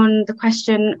points on the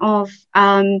question of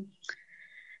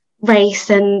race,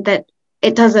 and that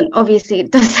it doesn't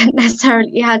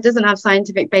necessarily, it doesn't have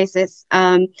scientific basis,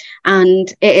 and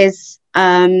it is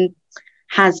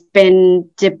has been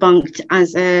debunked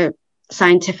as a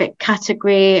scientific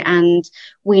category, and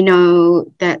we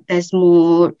know that there's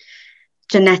more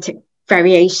genetic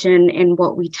variation in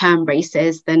what we term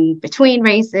races than between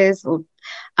races,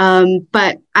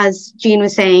 but as Jean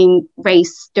was saying,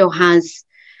 race still has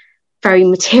very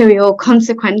material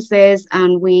consequences,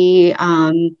 and we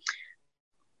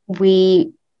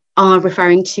are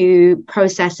referring to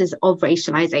processes of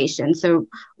racialization. So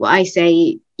what I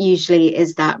say usually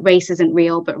is that race isn't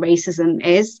real, but racism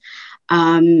is.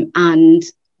 And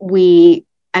we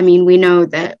know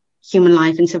that human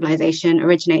life and civilization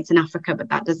originates in Africa, but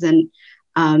that doesn't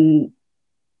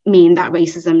mean that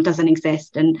racism doesn't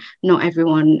exist, and not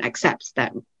everyone accepts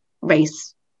that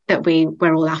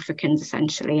we're all Africans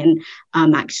essentially, and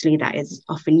actually that is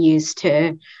often used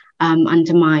to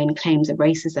undermine claims of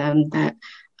racism, that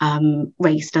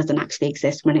race doesn't actually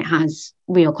exist when it has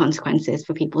real consequences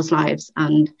for people's lives,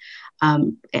 and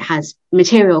it has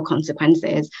material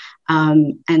consequences.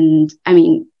 And I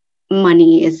mean,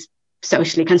 money is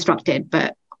socially constructed,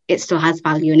 but it still has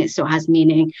value and it still has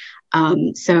meaning.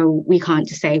 So we can't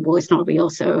just say, well, it's not real,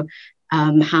 so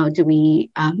how do we,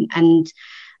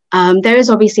 there is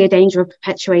obviously a danger of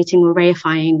perpetuating or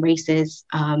reifying races,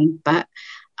 but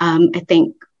I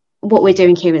think what we're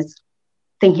doing here is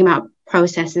thinking about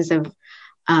processes of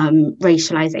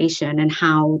racialization and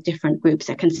how different groups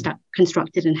are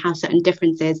constructed, and how certain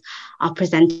differences are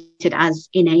presented as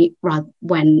innate rather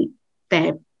when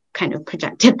they're kind of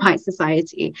projected by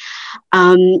society.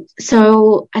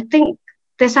 So I think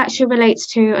this actually relates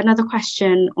to another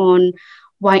question on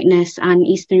whiteness and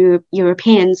Eastern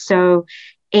Europeans. So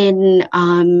in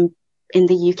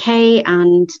the UK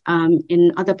and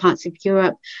in other parts of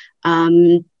Europe,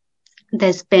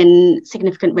 there's been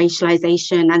significant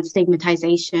racialization and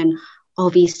stigmatization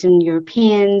of Eastern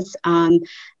Europeans.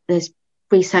 There's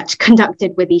research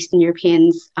conducted with Eastern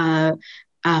Europeans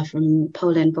from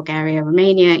Poland, Bulgaria,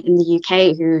 Romania in the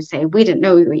UK, who say, we didn't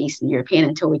know we were Eastern European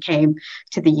until we came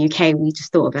to the UK. We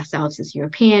just thought of ourselves as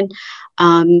European.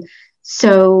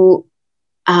 So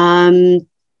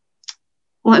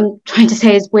what I'm trying to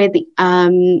say is, with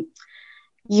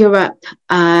Europe,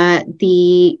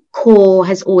 the core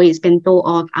has always been thought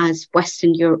of as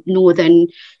Western Europe, Northern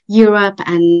Europe,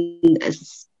 and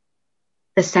as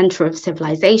the center of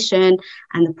civilization,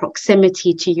 and the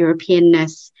proximity to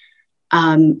Europeanness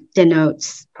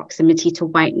denotes proximity to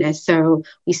whiteness. So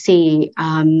we see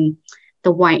the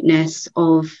whiteness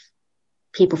of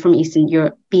people from Eastern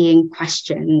Europe being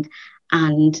questioned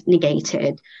and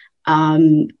negated.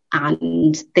 And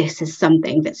this is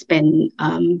something that's been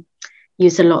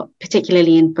used a lot,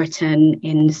 particularly in Britain,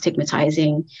 in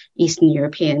stigmatizing Eastern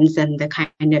Europeans and the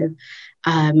kind of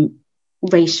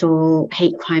racial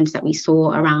hate crimes that we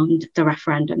saw around the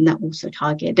referendum that also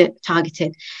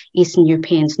targeted Eastern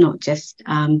Europeans, not just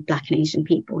Black and Asian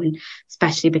people, and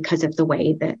especially because of the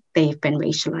way that they've been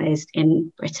racialized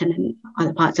in Britain and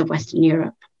other parts of Western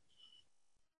Europe.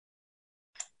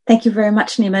 Thank you very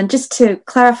much, Nima. And just to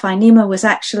clarify, Nima was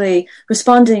actually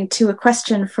responding to a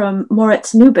question from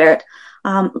Moritz Neubert,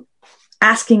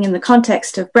 asking in the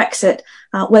context of Brexit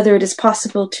whether it is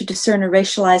possible to discern a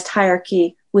racialized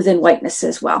hierarchy within whiteness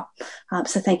as well.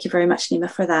 So thank you very much,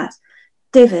 Nima, for that.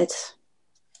 David?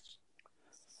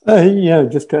 Yeah,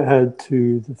 just to add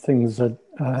to the things that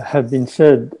have been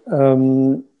said,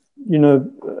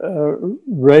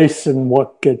 race and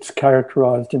what gets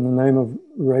characterized in the name of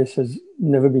race has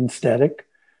never been static.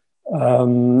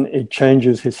 It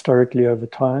changes historically over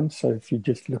time. So if you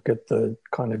just look at the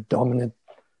kind of dominant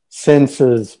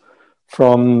senses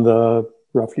from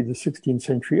roughly the 16th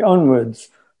century onwards,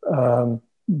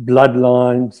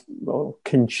 bloodlines,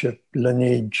 kinship,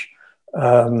 lineage,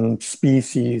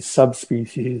 species,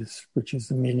 subspecies, which is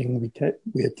the meaning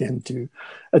we attempt to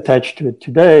attach to it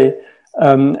today.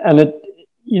 And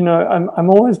I'm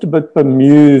always a bit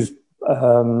bemused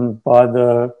by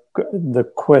the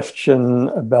question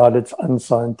about its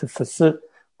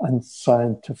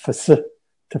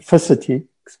unscientificity,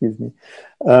 excuse me,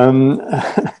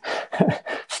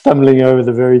 stumbling over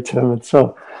the very term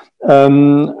itself. I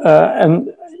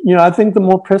think the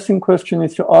more pressing question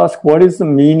is to ask, what is the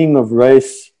meaning of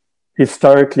race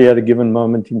historically at a given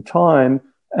moment in time?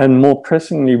 And more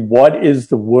pressingly, what is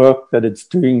the work that it's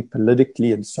doing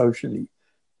politically and socially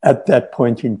at that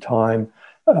point in time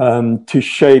to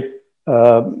shape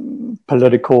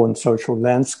political and social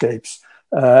landscapes,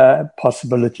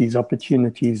 possibilities,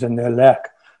 opportunities, and their lack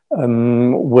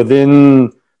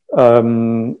within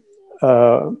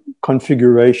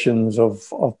configurations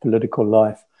of political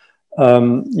life.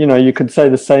 You could say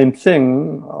the same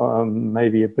thing,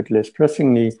 maybe a bit less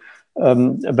pressingly,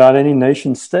 about any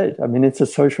nation state. I mean, it's a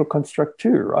social construct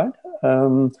too, right?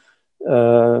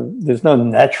 There's no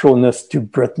naturalness to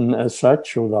Britain as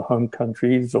such, or the home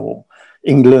countries, or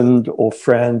England, or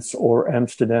France, or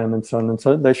Amsterdam, and so on and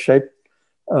so on. They're shaped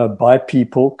by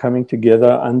people coming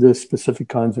together under specific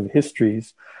kinds of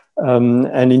histories.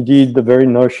 And indeed, the very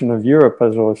notion of Europe,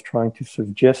 as I was trying to sort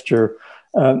of gesture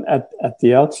at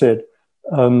the outset,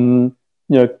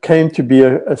 came to be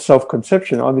a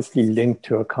self-conception, obviously linked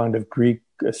to a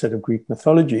set of Greek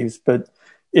mythologies, but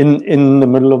in the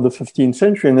middle of the 15th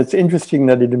century. And it's interesting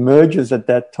that it emerges at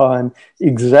that time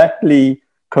exactly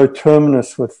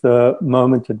coterminous with the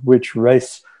moment at which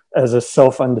race as a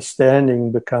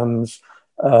self-understanding becomes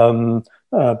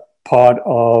part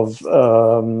of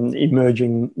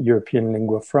emerging European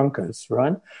lingua francas,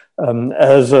 right?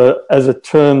 As a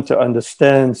term to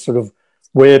understand sort of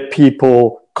where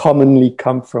people commonly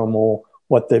come from or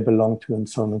what they belong to, and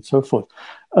so on and so forth.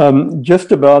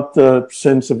 Just about the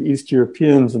sense of East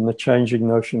Europeans and the changing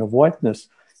notion of whiteness.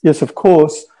 Yes, of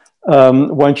course,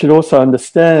 one should also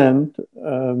understand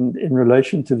in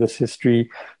relation to this history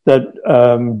that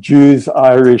Jews,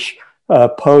 Irish,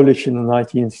 Polish in the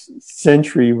 19th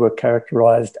century were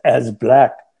characterized as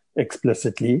Black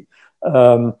explicitly.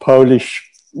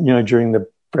 Polish, during the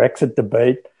Brexit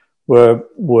debate,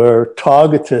 were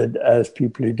targeted as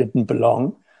people who didn't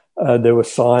belong. There were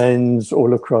signs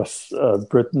all across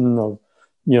Britain of,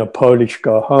 Polish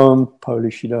go home,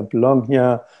 Polish you don't belong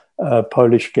here,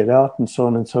 Polish get out, and so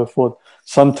on and so forth,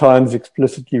 sometimes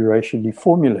explicitly racially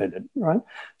formulated, right?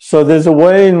 So there's a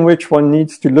way in which one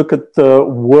needs to look at the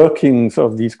workings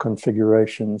of these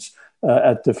configurations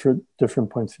at different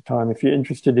points in time. If you're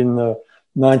interested in the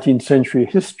 19th century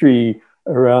history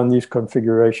around these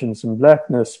configurations and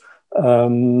Blackness,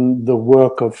 the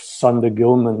work of Sander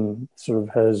Gilman sort of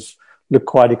has looked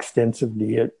quite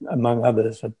extensively at, among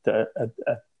others, at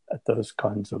those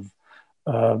kinds of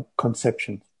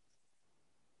conceptions.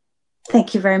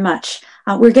 Thank you very much.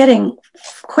 We're getting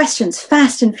questions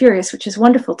fast and furious, which is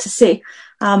wonderful to see.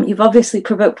 You've obviously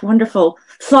provoked wonderful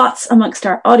thoughts amongst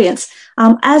our audience.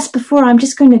 As before, I'm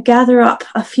just going to gather up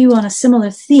a few on a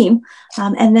similar theme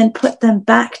and then put them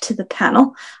back to the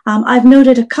panel. I've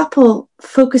noted a couple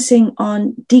focusing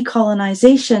on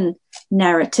decolonization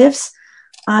narratives.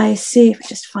 I see, if I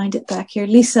just find it back here,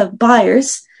 Lisa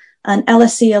Byers, an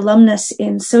LSE alumnus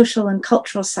in social and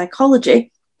cultural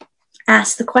psychology,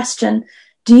 asked the question,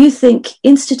 do you think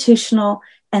institutional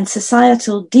and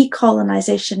societal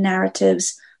decolonization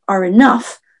narratives are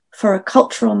enough for a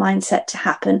cultural mindset to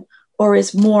happen, or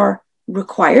is more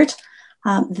required?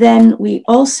 Then we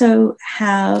also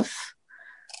have,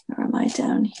 where am I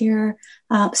down here?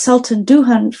 Sultan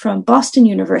Duhan from Boston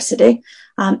University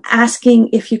asking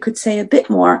if you could say a bit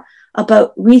more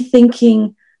about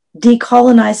rethinking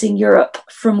decolonizing Europe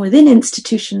from within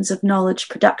institutions of knowledge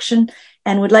production,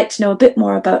 and would like to know a bit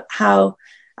more about how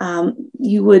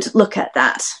you would look at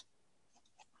that.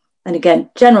 And again,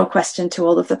 general question to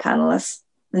all of the panelists.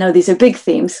 I know these are big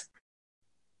themes.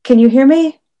 Can you hear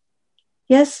me?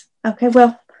 Yes? Okay,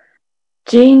 well,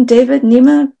 Jean, David,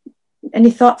 Nima, any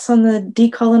thoughts on the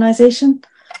decolonization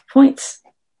points?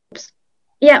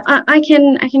 Yeah, I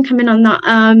can come in on that.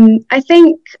 I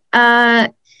think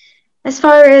as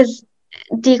far as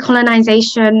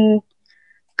decolonization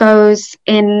goes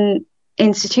in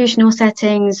institutional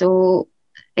settings or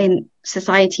in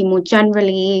society more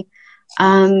generally,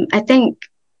 I think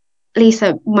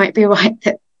Lisa might be right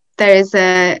that there is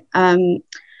a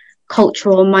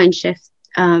cultural mind shift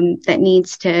that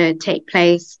needs to take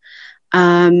place.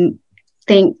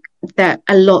 Think that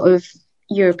a lot of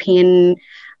European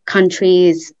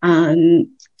countries and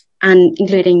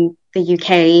including the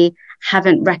UK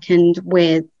haven't reckoned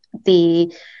with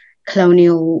the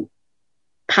colonial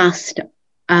past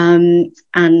and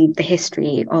the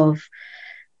history of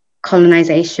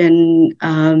colonization,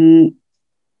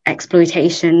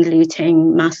 exploitation,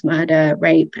 looting, mass murder,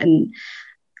 rape, and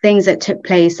things that took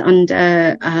place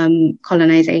under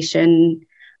colonization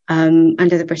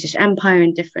under the British Empire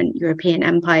and different European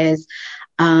empires.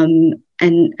 And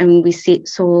we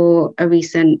saw a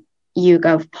recent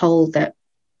YouGov poll that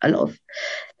the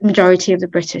majority of the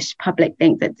British public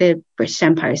think that the British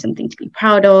Empire is something to be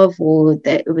proud of, or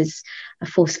that it was a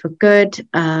force for good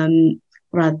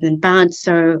rather than bad.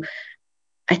 So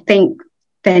I think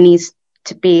there needs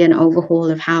to be an overhaul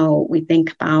of how we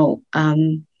think about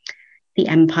the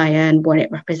empire and what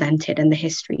it represented and the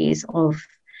histories of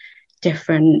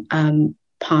different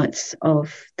parts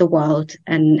of the world,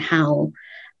 and how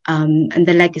and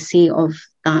the legacy of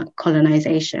that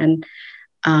colonization.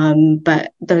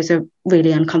 But those are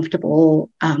really uncomfortable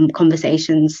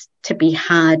conversations to be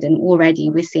had, and already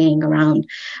we're seeing around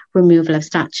removal of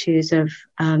statues of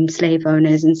slave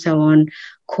owners and so on,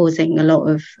 causing a lot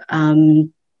of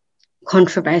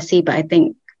controversy. But I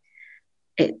think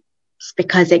it's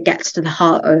because it gets to the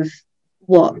heart of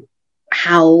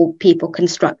how people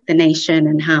construct the nation,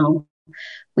 and how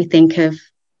we think of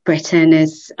Britain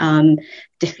as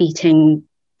defeating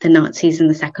the Nazis in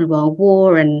the Second World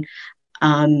War and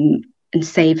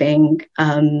saving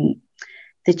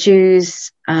the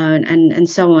Jews and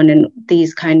so on. And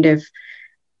these kind of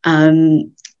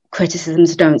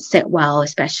criticisms don't sit well,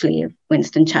 especially of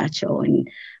Winston Churchill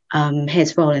and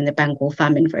his role in the Bengal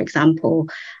famine, for example,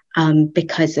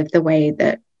 because of the way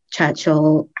that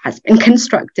Churchill has been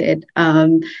constructed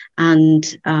and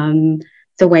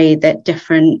the way that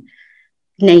different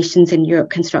nations in Europe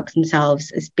construct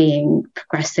themselves as being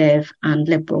progressive and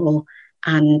liberal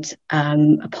and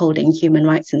upholding human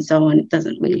rights and so on. It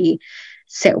doesn't really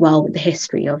sit well with the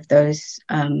history of those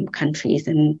countries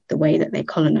and the way that they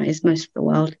colonized most of the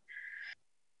world.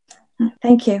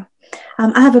 Thank you.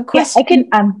 I have a question. Yeah,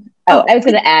 I can. I was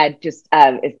going to add just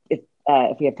if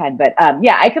we have time, but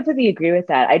yeah, I completely agree with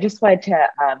that. I just wanted to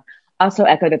also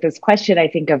echo that this question, I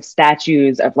think, of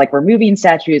statues, of like removing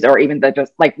statues, or even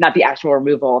just like not the actual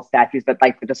removal of statues, but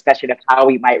like the discussion of how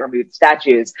we might remove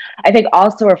statues, I think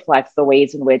also reflects the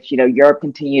ways in which, Europe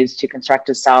continues to construct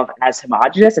itself as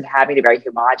homogenous and having a very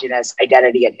homogenous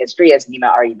identity and history, as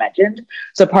Nima already mentioned.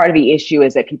 So part of the issue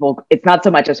is that it's not so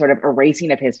much a sort of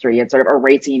erasing of history, it's sort of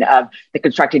erasing of the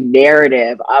constructed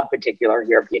narrative of particular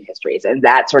European histories, and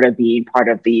that sort of being part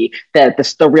of the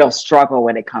real struggle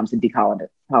when it comes to decolonization.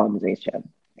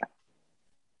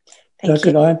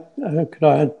 Could I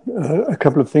add a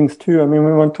couple of things too? I mean,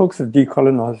 when one talks of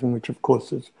decolonizing, which of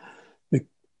course has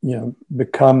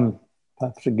become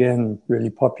perhaps again really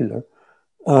popular,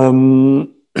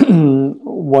 one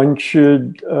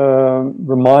should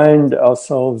remind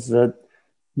ourselves that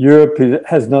Europe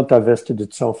has not divested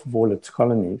itself of all its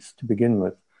colonies to begin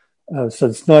with. So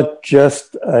it's not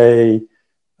just a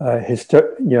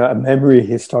memory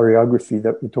historiography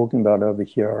that we're talking about over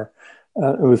here.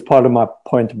 It was part of my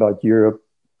point about Europe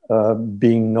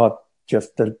being not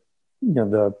just the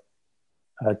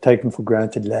taken for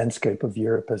granted landscape of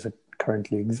Europe as it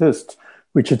currently exists,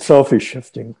 which itself is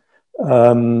shifting,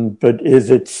 but is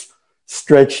its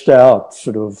stretched out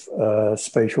sort of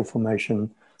spatial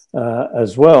formation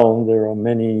as well. There are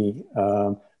many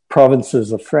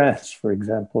provinces of France, for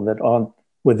example, that aren't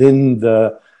within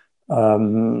the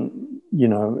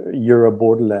Euro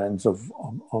borderlands of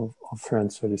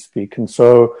France, so to speak. And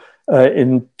so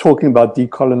in talking about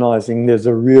decolonizing, there's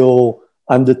a real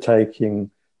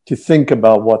undertaking to think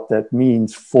about what that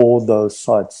means for those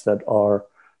sites that are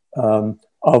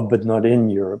of but not in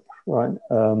Europe, right?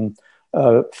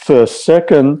 First.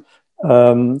 Second,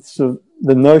 so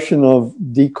the notion of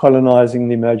decolonizing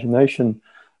the imagination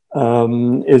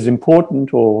is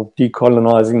important, or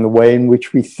decolonizing the way in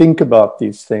which we think about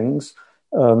these things,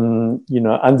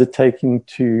 undertaking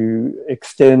to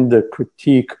extend the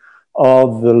critique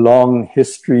of the long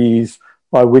histories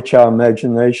by which our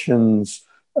imaginations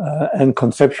and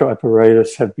conceptual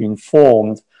apparatus have been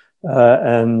formed,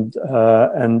 and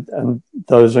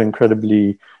those are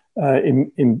incredibly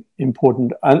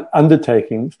important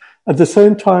undertakings. At the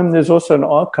same time, there's also an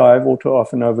archive, all too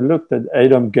often overlooked, that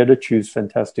Adam Getachu's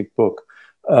fantastic book,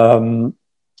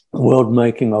 World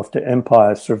Making After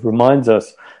Empire, sort of reminds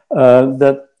us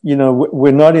that,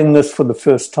 we're not in this for the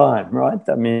first time, right?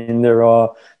 I mean, there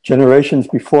are generations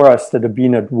before us that have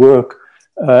been at work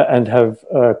and have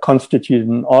constituted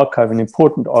an archive, an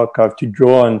important archive to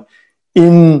draw on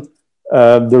in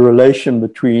the relation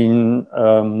between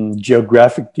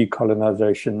geographic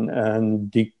decolonization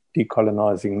and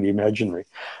decolonizing the imaginary.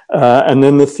 And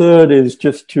then the third is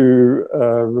just to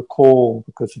recall,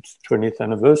 because it's the 20th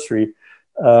anniversary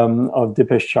of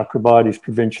Dipesh Chakrabarty's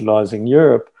Provincializing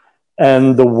Europe,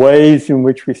 and the ways in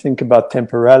which we think about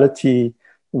temporality,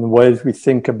 and the ways we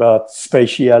think about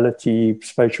spatiality,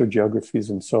 spatial geographies,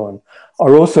 and so on,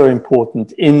 are also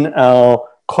important in our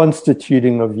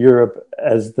constituting of Europe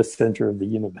as the center of the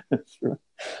universe.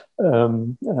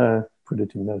 Put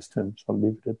it in those terms. I'll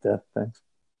leave it at that. Thanks.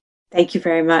 Thank you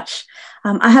very much.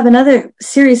 I have another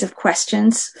series of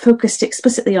questions focused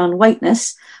explicitly on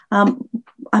whiteness.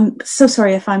 I'm so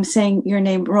sorry if I'm saying your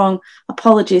name wrong.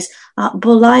 Apologies.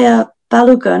 Bolaya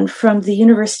Balogun from the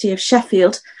University of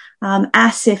Sheffield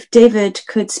asked if David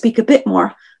could speak a bit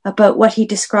more about what he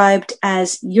described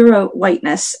as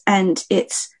Euro-whiteness and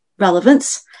its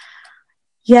relevance.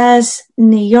 Yaz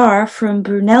Niyar from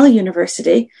Brunel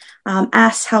University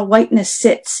asks how whiteness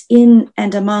sits in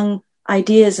and among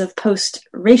ideas of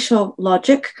post-racial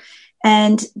logic.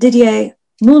 And Didier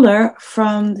Muller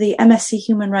from the MSc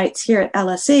Human Rights here at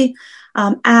LSE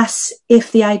asks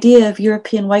if the idea of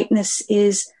European whiteness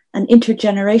is an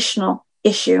intergenerational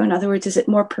issue. In other words, is it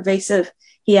more pervasive,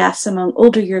 he asks, among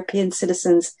older European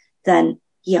citizens than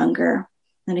younger?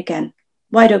 And again,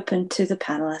 wide open to the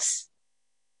panelists.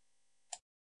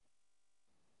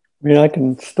 I mean, I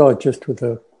can start just with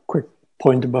a quick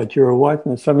point about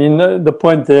Euro-whiteness. I mean, the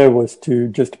point there was to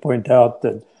just point out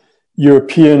that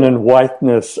European and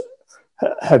whiteness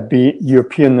have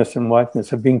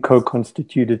been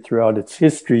co-constituted throughout its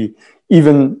history,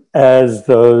 even as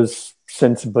those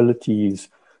sensibilities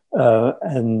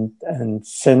and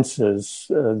senses,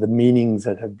 the meanings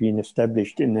that have been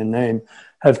established in their name,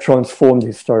 have transformed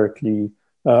historically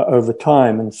over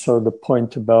time. And so the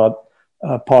point about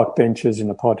park benches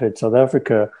in apartheid South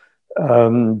Africa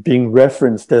being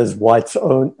referenced as whites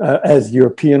own, as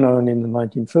European owned in the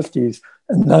 1950s,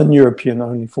 and non-European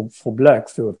only for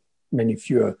blacks. There were many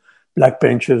fewer black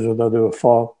benches, although there were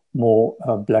far more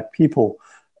black people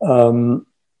sort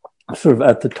of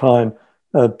at the time,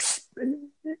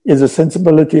 is a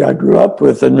sensibility I grew up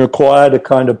with and required a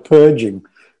kind of purging,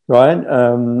 right?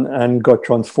 And got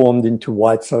transformed into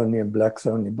whites only and blacks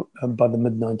only by the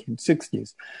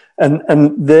mid-1960s.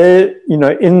 And there,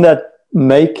 in that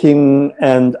making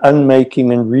and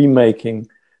unmaking and remaking,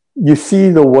 you see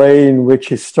the way in which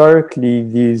historically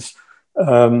these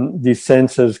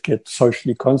senses get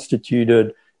socially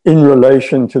constituted in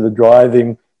relation to the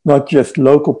driving, not just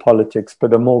local politics,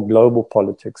 but a more global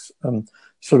politics,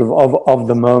 sort of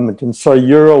the moment. And so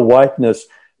Euro-whiteness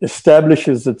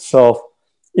establishes itself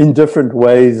in different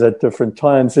ways at different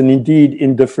times, and indeed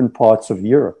in different parts of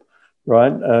Europe,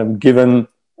 right? Given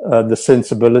the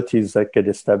sensibilities that get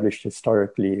established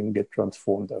historically and get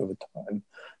transformed over time.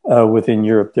 Within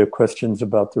Europe, there are questions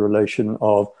about the relation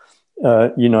of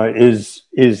is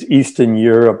Eastern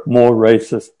Europe more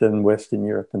racist than Western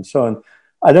Europe and so on?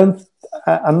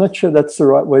 I'm not sure that's the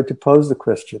right way to pose the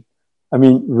question. I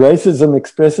mean, racism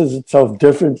expresses itself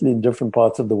differently in different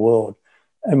parts of the world,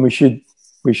 and we should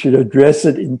address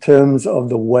it in terms of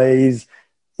the ways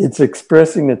it's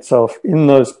expressing itself in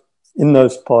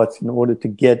those parts in order to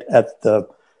get at the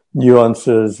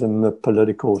nuances and the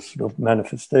political sort of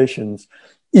manifestations,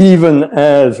 even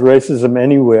as racism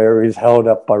anywhere is held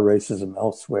up by racism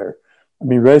elsewhere. I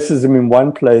mean, racism in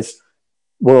one place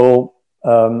will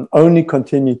only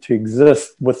continue to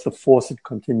exist with the force it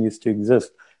continues to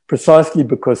exist, precisely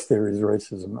because there is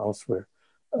racism elsewhere,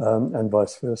 and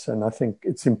vice versa. And I think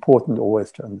it's important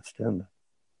always to understand that.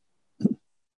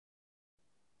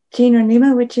 Jean or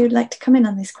Nima, would you like to come in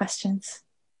on these questions?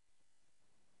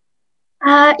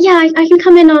 Yeah, I can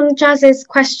come in on Jazz's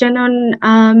question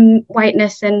on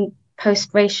whiteness and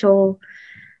post-racial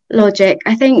logic.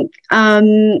 I think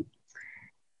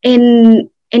in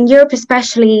Europe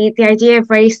especially, the idea of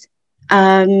race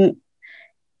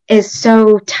is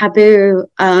so taboo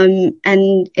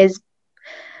and is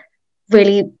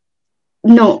really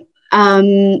not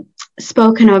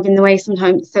spoken of in the way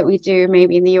sometimes that we do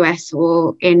maybe in the US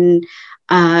or in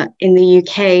the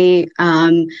UK,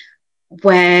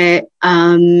 where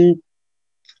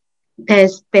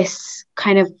there's this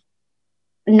kind of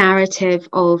narrative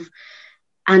of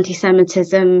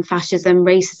anti-Semitism, fascism,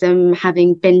 racism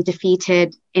having been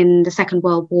defeated in the Second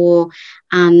World War,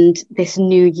 and this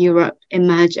new Europe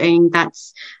emerging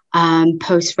that's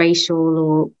post-racial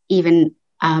or even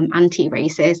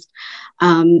anti-racist.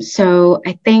 So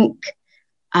I think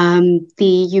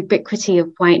the ubiquity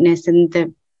of whiteness and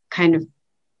the kind of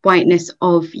whiteness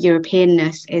of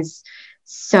Europeanness is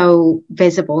so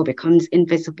visible, becomes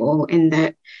invisible in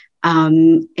that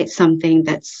it's something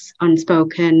that's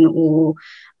unspoken or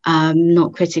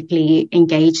not critically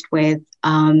engaged with.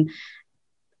 And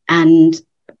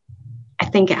I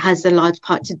think it has a large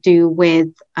part to do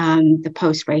with the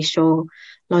post-racial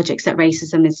logics that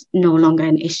racism is no longer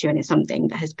an issue and it's something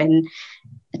that has been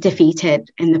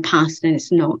defeated in the past and it's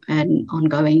not an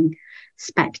ongoing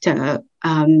spectre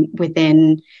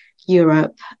within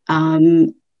Europe.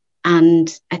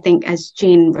 And I think, as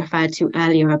Jean referred to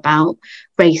earlier about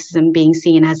racism being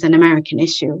seen as an American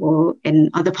issue or in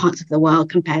other parts of the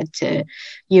world compared to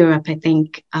Europe, I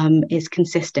think is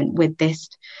consistent with this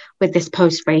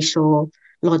post-racial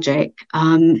logic.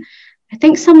 I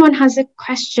think someone has a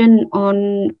question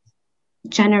on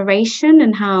generation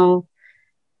and how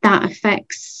that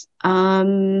affects.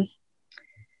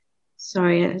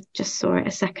 Sorry, I just saw it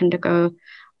a second ago.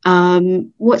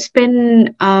 What's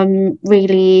been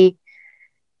really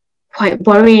quite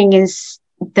worrying is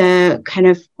the kind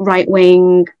of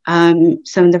right-wing,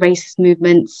 some of the racist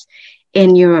movements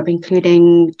in Europe,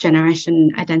 including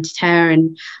Generation Identitaire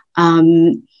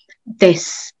and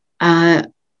this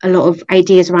a lot of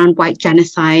ideas around white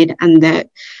genocide and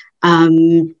that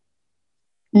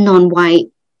non-white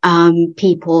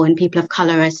people and people of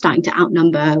color are starting to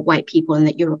outnumber white people and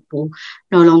that Europe will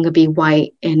no longer be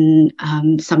white in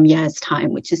some years'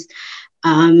 time, which is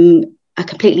a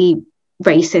completely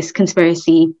racist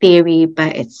conspiracy theory,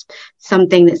 but it's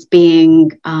something that's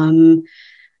being,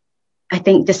 I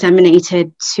think,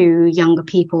 disseminated to younger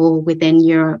people within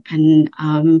Europe. And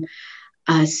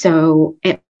so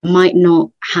it might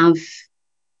not have,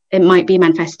 it might be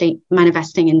manifesting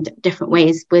in different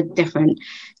ways with different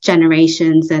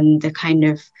generations, and the kind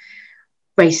of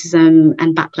racism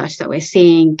and backlash that we're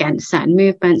seeing against certain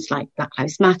movements like Black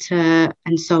Lives Matter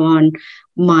and so on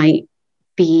might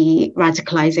be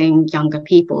radicalizing younger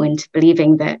people into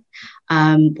believing that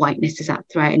whiteness is at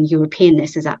threat and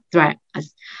Europeanness is at threat,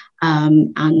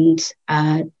 and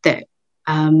that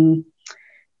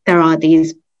there are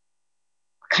these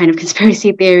kind of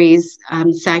conspiracy theories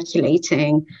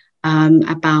circulating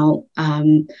about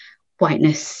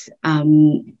whiteness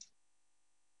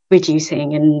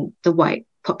reducing and the white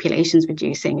populations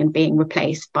reducing and being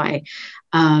replaced by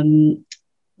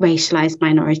racialized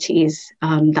minorities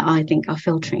that I think are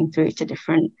filtering through to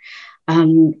different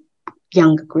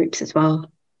younger groups as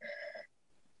well.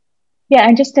 Yeah,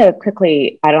 and just to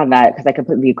quickly add on that, because I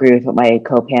completely agree with what my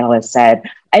co-panelists said,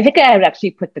 I think I would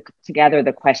actually put together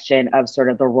the question of sort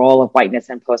of the role of whiteness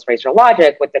in post-racial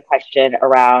logic with the question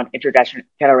around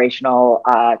intergenerational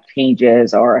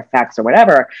changes or effects or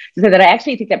whatever. So that I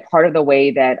actually think that part of the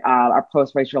way that our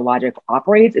post-racial logic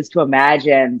operates is to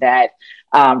imagine that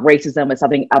racism is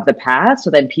something of the past. So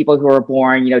then people who were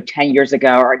born, 10 years ago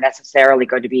are necessarily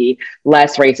going to be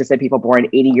less racist than people born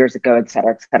 80 years ago, et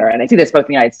cetera, et cetera. And I see this both in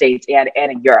the United States and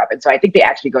in Europe. And so I think they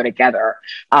actually go together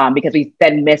because we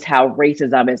then miss how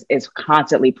racism is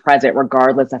constantly present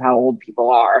regardless of how old people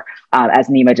are, as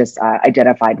Nima just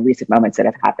identified recent moments that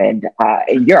have happened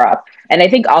in Europe. And I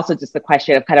think also just the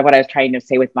question of kind of what I was trying to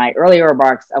say with my earlier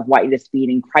remarks of whiteness being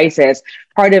in crisis,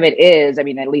 part of it is, at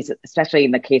least especially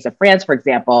in the case of France, for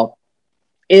example,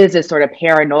 is this sort of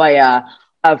paranoia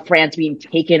of France being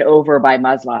taken over by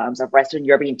Muslims, of Western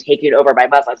Europe being taken over by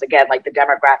Muslims. Again, like the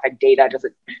demographic data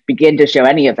doesn't begin to show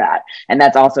any of that. And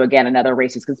that's also, again, another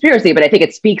racist conspiracy. But I think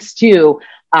it speaks to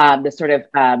the sort of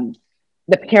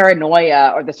the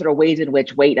paranoia or the sort of ways in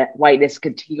which whiteness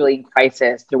continually in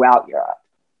crisis throughout Europe.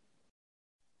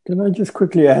 Can I just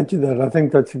quickly add to that? I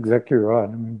think that's exactly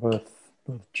right. Both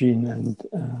Jean and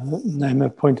Naima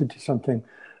pointed to something.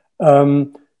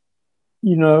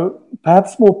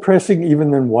 Perhaps more pressing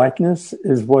even than whiteness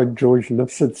is what George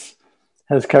Lipsitz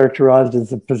has characterized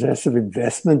as a possessive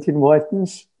investment in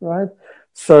whiteness, right?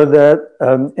 So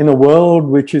that in a world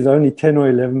which is only 10 or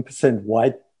 11%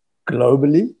 white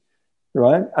globally,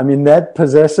 right? That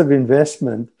possessive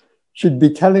investment should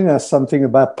be telling us something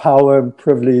about power and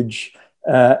privilege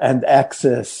and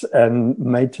access and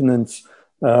maintenance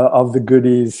of the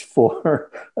goodies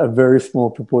for a very small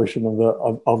proportion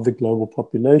of the global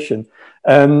population.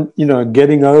 And,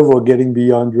 getting over or getting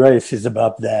beyond race is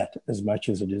about that as much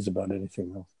as it is about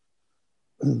anything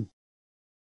else.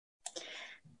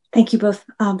 Thank you both.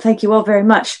 Thank you all very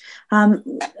much.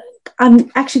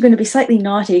 I'm actually going to be slightly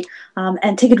naughty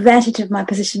and take advantage of my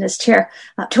position as chair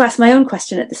to ask my own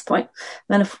question at this point.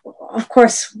 And of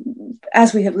course,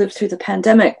 as we have lived through the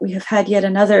pandemic, we have had yet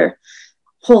another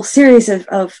whole series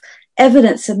of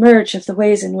evidence emerge of the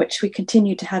ways in which we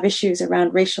continue to have issues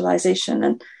around racialization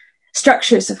and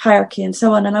structures of hierarchy and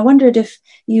so on. And I wondered if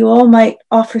you all might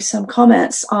offer some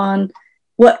comments on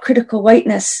what critical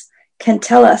whiteness can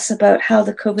tell us about how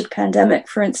the COVID pandemic,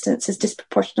 for instance, has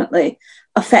disproportionately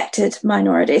affected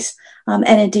minorities, and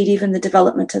indeed even the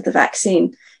development of the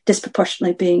vaccine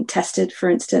disproportionately being tested, for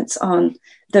instance, on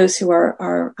those who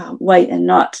are white and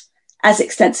not as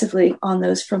extensively on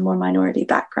those from more minority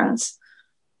backgrounds.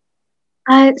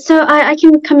 So I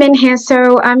can come in here.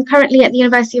 So I'm currently at the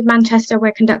University of Manchester.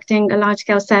 We're conducting a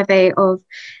large-scale survey of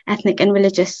ethnic and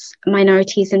religious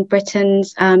minorities in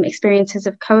Britain's experiences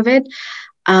of COVID.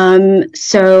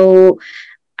 So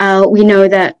we know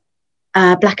that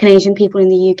Black and Asian people in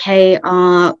the UK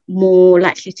are more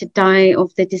likely to die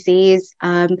of the disease,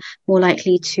 more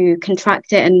likely to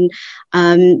contract it.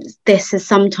 And this has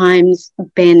sometimes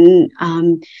been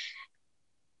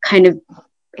kind of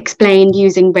explained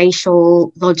using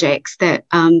racial logics, that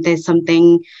there's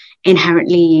something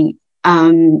inherently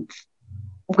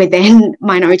within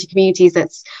minority communities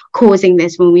that's causing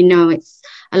this, when we know it's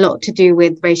a lot to do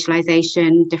with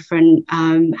racialization, different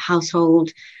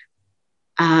household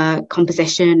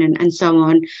composition and so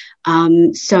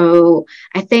on. So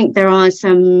I think there are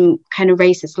some kind of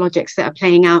racist logics that are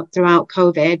playing out throughout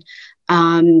COVID.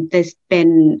 There's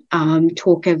been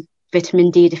talk of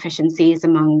vitamin D deficiencies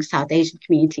among South Asian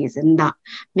communities, and that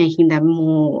making them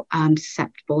more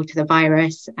susceptible to the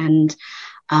virus. And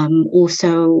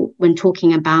also when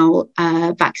talking about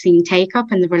vaccine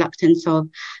take-up and the reluctance of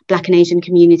Black and Asian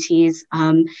communities,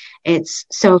 it's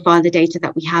so far the data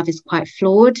that we have is quite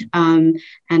flawed and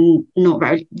not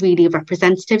really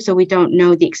representative. So we don't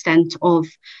know the extent of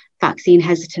vaccine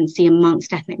hesitancy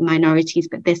amongst ethnic minorities,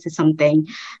 but this is something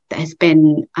that has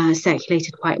been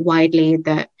circulated quite widely,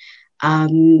 that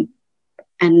and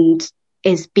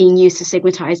is being used to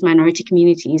stigmatize minority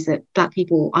communities, that Black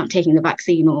people aren't taking the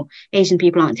vaccine or Asian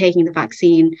people aren't taking the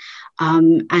vaccine.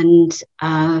 And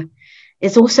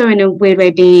it's also in a weird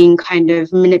way being kind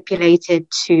of manipulated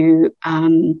to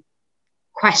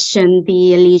question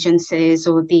the allegiances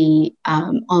or the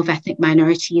of ethnic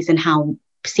minorities and how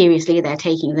seriously they're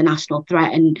taking the national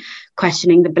threat, and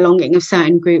questioning the belonging of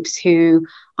certain groups who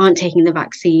aren't taking the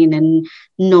vaccine and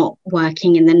not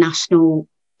working in the national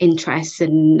interests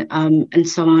and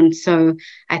so on. So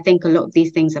I think a lot of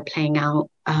these things are playing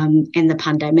out in the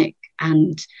pandemic,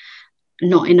 and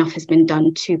not enough has been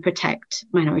done to protect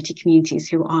minority communities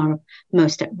who are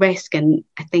most at risk. And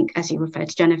I think, as you referred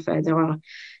to, Jennifer, there are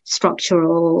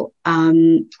structural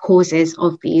causes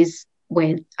of these,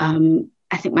 with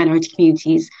ethnic minority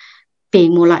communities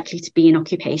being more likely to be in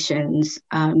occupations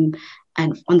and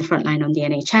on the front line on the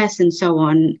NHS and so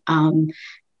on,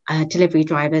 delivery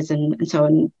drivers and so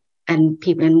on, and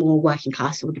people in more working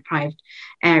class or deprived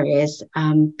areas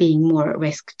being more at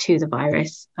risk to the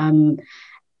virus.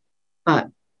 but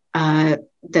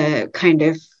the kind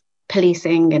of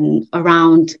policing and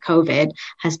around COVID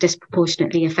has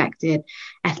disproportionately affected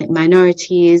ethnic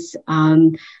minorities,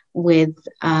 with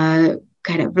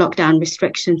kind of lockdown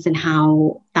restrictions and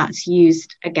how that's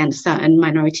used against certain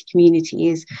minority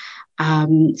communities.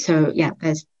 So yeah,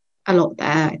 there's a lot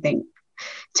there, I think,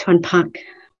 to unpack.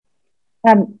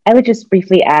 I would just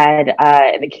briefly add,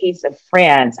 in the case of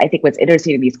France, I think what's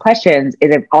interesting in these questions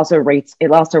is it also relates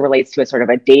to a sort of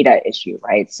a data issue,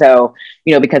 right? So,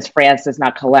 because France does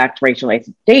not collect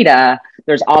racialized data,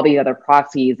 there's all these other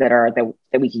proxies that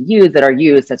we can use that are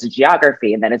used, such as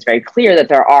geography, and then it's very clear that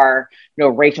there are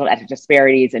racial and ethnic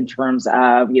disparities in terms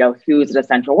of who's an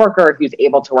essential worker, who's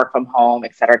able to work from home,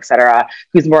 et cetera,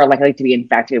 who's more likely to be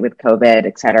infected with COVID,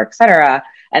 et cetera, et cetera.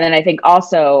 And then I think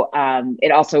also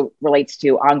it also relates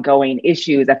to ongoing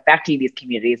issues affecting these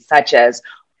communities, such as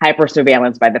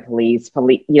hyper-surveillance by the police, the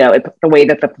way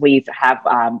that the police have,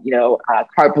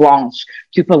 carte blanche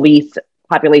to police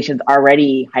populations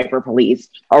already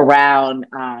hyper-policed around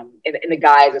in the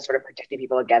guise of sort of protecting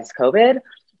people against COVID.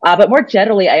 But more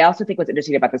generally, I also think what's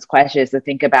interesting about this question is to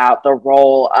think about the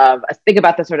role of, think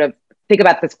about this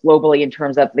globally in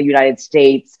terms of the United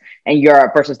States and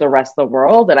Europe versus the rest of the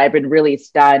world. And I've been really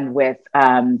stunned with,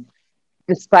 I'll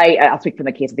speak from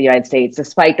the case of the United States,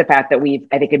 despite the fact that we've,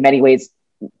 I think in many ways,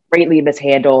 greatly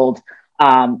mishandled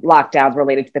lockdowns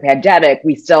related to the pandemic,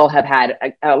 we still have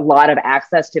had a lot of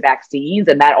access to vaccines.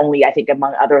 And that only, I think,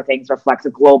 among other things, reflects a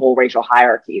global racial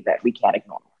hierarchy that we can't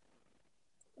ignore.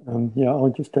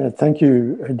 I'll just add, thank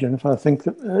you, Jennifer. I think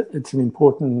that it's an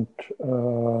important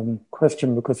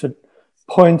question because it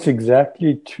points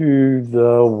exactly to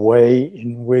the way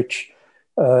in which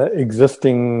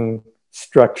existing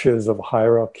structures of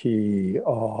hierarchy,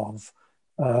 of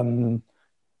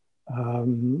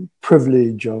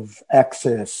privilege, of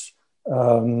access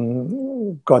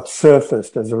got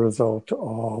surfaced as a result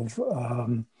of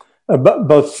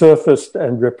both surfaced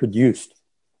and reproduced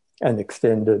and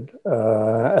extended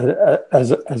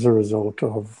as a result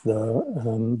of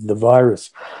the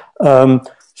virus.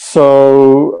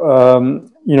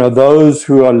 Those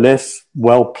who are less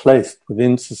well placed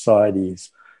within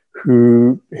societies,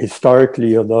 who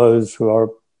historically are those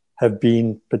who have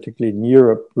been, particularly in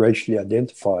Europe, racially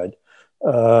identified,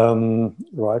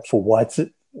 right, for whites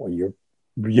or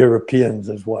Europeans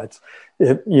as whites,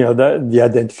 the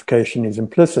identification is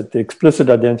implicit. The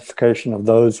explicit identification of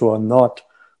those who are not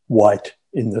white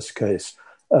in this case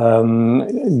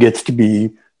gets to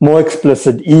be more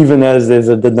explicit, even as there's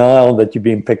a denial that you're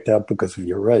being picked out because of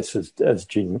your race, as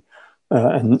Jean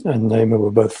and Naima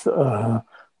were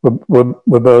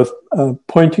both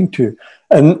pointing to.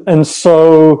 And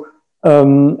so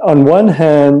on one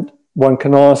hand, one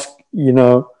can ask,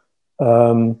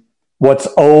 what's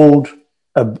old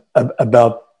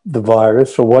about the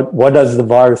virus, or what does the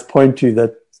virus point to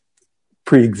that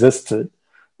pre-existed?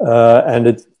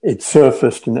 And it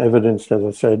surfaced and evidenced, as I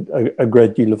said, a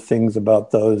great deal of things about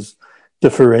those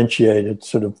differentiated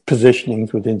sort of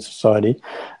positionings within society.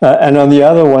 And on the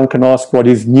other, one can ask what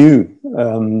is new.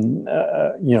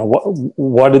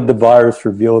 What did the virus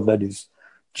reveal that is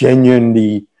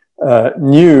genuinely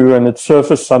new? And it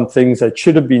surfaced some things that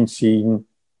should have been seen,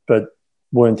 but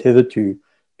weren't hitherto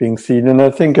being seen. And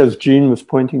I think, as Jean was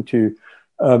pointing to,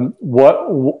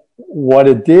 what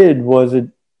it did was it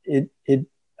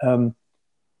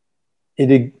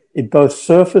both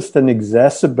surfaced and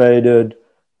exacerbated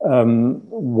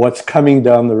what's coming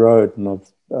down the road. And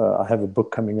I have a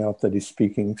book coming out that is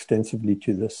speaking extensively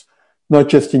to this, not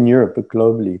just in Europe, but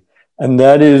globally. And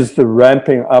that is the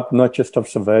ramping up, not just of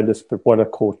surveillance, but what I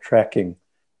call tracking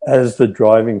as the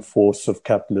driving force of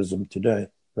capitalism today,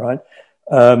 right?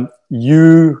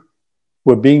 You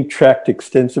were being tracked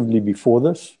extensively before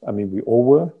this. I mean, we all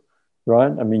were.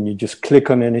 Right? I mean, you just click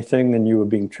on anything and you were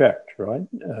being tracked, right?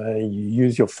 You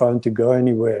use your phone to go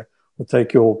anywhere or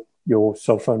take your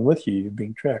cell phone with you, you're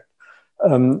being tracked.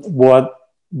 What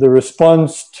the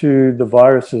response to the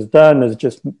virus has done is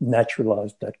just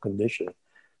naturalized that condition.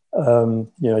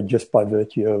 Just by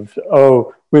virtue of,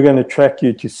 we're going to track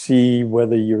you to see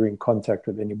whether you're in contact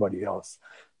with anybody else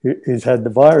who's had the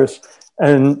virus.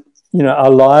 And, our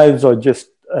lives are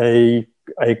just a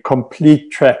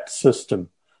complete tracked system.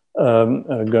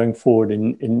 Going forward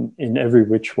in every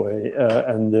which way,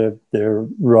 and they're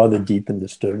rather deep and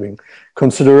disturbing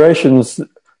considerations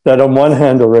that on one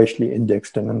hand are racially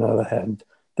indexed and on the other hand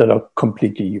that are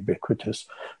completely ubiquitous.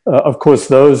 Of course,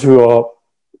 those who are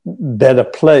better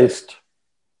placed,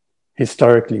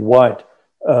 historically white,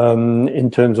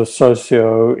 in terms of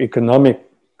socio-economic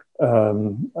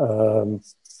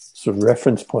sort of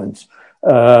reference points,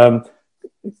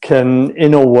 can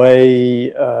in a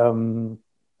way,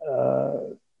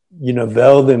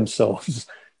 veil themselves,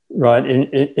 right,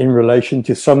 in relation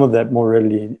to some of that more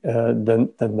readily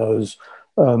than those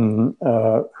who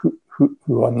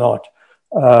are not.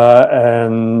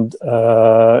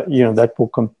 That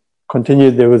will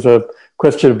continue. There was a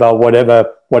question about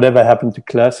whatever happened to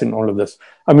class in all of this.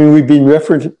 I mean, we've been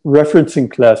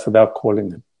referencing class without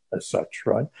calling it as such,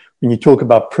 right? When you talk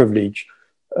about privilege,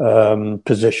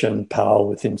 position, power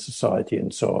within society,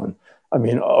 and so on. I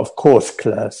mean, of course,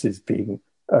 class is being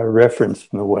referenced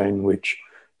in the way in which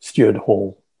Stuart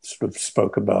Hall sort of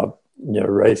spoke about,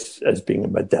 race as being a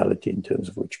modality in terms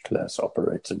of which class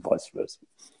operates and vice versa.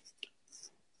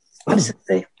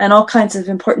 Absolutely. And all kinds of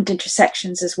important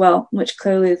intersections as well, which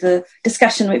clearly the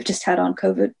discussion we've just had on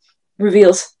COVID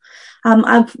reveals.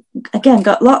 I've, again,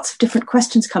 got lots of different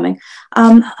questions coming.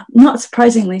 Not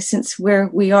surprisingly, since where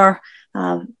we are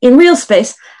in real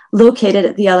space, located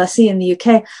at the LSE in the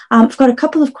UK. I've got a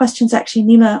couple of questions, actually,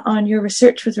 Nima, on your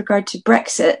research with regard to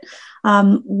Brexit.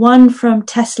 One from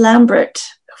Tess Lambert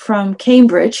from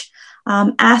Cambridge,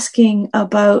 asking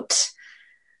about,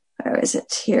 where is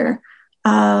it here?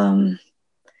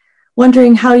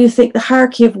 Wondering how you think the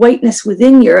hierarchy of whiteness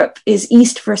within Europe is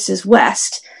East versus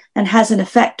West and has an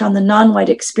effect on the non-white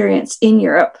experience in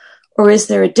Europe, or is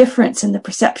there a difference in the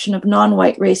perception of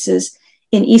non-white races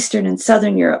in Eastern and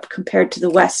Southern Europe compared to the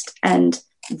West and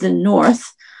the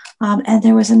North? And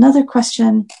there was another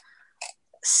question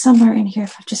somewhere in here,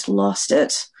 if I've just lost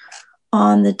it,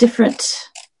 on the different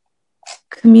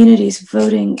communities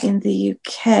voting in the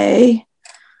UK.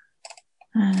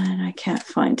 And I can't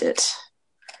find it.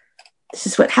 This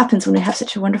is what happens when we have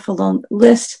such a wonderful long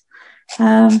list.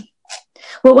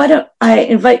 Well, why don't I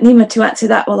invite Nima to answer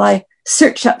that while I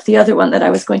search up the other one that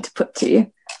I was going to put to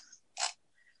you.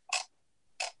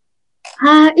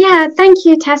 Yeah, thank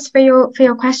you, Tess, for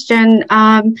your question.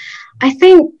 I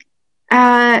think,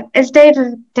 as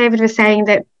David was saying,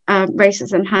 that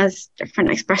racism has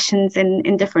different expressions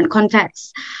in different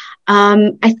contexts.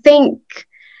 I think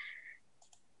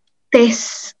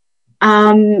this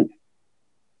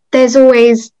there's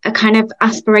always a kind of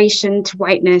aspiration to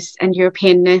whiteness and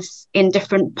Europeanness in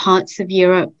different parts of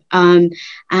Europe. And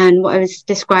what I was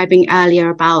describing earlier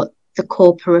about the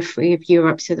core periphery of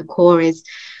Europe. So the core is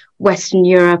Western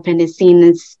Europe and is seen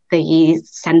as the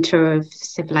center of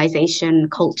civilization,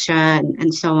 culture,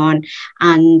 and so on.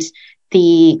 And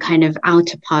the kind of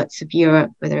outer parts of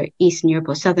Europe, whether Eastern Europe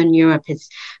or Southern Europe, is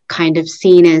kind of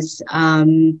seen as a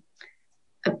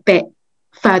bit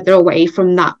further away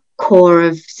from that core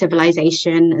of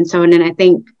civilization and so on. And I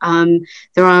think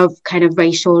there are kind of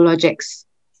racial logics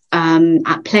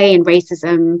at play in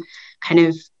racism kind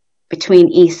of between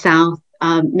East-South,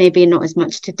 maybe not as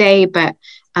much today, but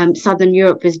Southern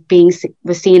Europe was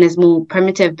seen as more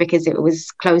primitive because it was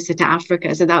closer to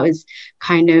Africa. So that was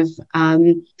kind of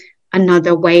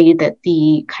another way that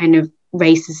the kind of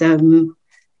racism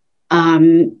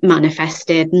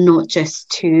manifested, not just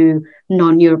to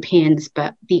non-Europeans,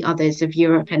 but the others of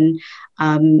Europe, and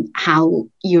how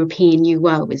European you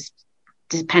were was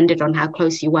depended on how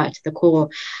close you were to the core.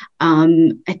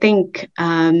 I think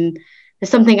there's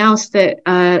something else that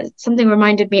something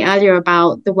reminded me earlier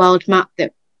about the world map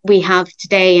that we have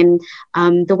today,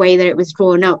 and the way that it was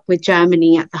drawn up with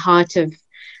Germany at the heart of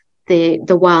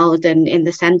the world and in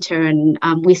the center. And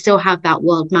we still have that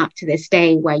world map to this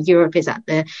day, where Europe is at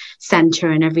the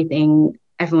center and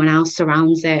everyone else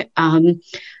surrounds it.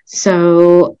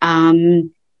 So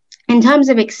in terms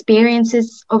of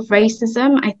experiences of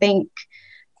racism, I think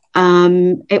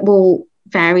it will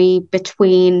vary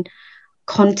between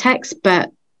contexts,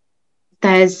 but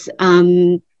there's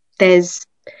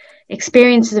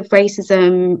experiences of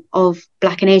racism of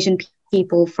Black and Asian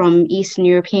people from Eastern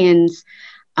Europeans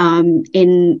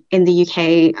in the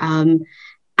UK,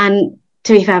 and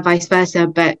to be fair, vice versa.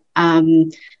 But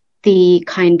the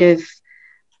kind of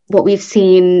what we've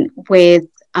seen with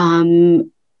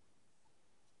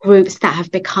groups that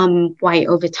have become white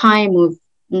over time, or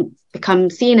become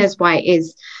seen as white,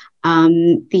 is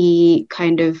the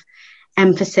kind of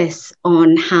emphasis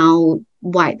on how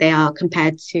white they are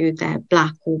compared to their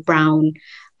Black or brown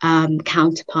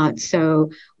counterparts.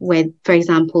 So with, for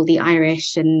example, the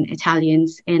Irish and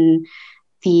Italians in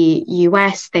the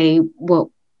US, they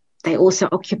also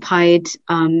occupied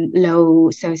low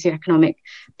socioeconomic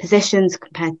positions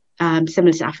compared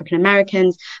similar to African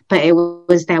Americans, but it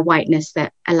was their whiteness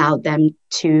that allowed them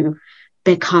to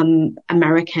become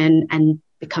American and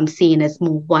become seen as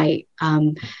more white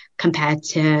compared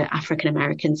to African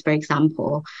Americans, for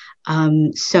example.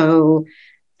 So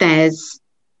there's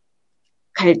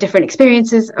kind of different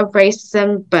experiences of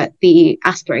racism, but the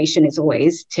aspiration is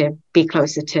always to be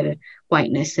closer to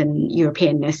whiteness and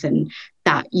Europeanness, and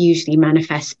that usually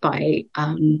manifests by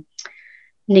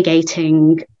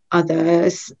negating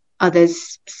others'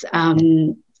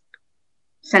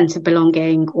 sense of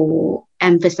belonging, or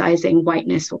emphasizing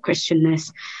whiteness or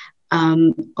Christianness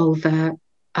over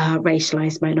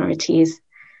racialized minorities.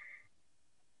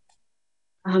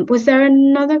 Was there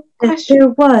another question? There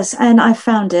was, and I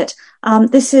found it.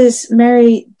 This is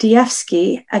Mary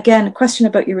Diefsky. Again, a question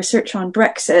about your research on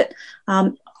Brexit,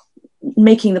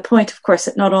 making the point, of course,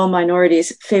 that not all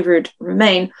minorities favored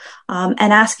Remain,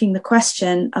 and asking the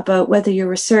question about whether your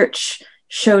research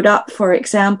showed up, for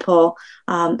example,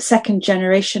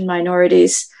 second-generation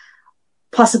minorities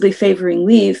possibly favoring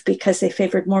Leave because they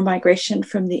favored more migration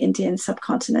from the Indian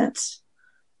subcontinent.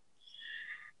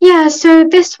 Yeah, so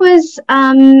this was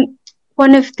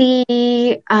one of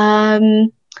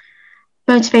the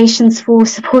motivations for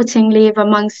supporting Leave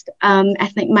amongst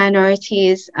ethnic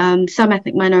minorities. Some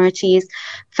ethnic minorities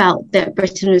felt that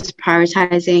Britain was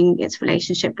prioritising its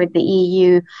relationship with the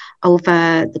EU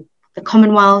over the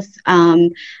Commonwealth,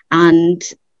 and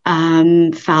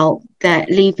felt that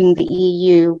leaving the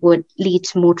EU would lead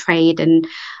to more trade and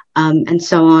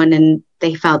so on. And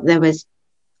they felt there was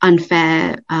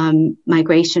unfair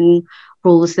migration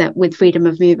rules, that with freedom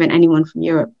of movement, anyone from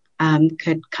Europe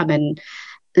could come and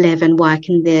live and work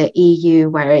in the EU,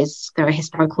 whereas there are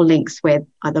historical links with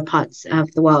other parts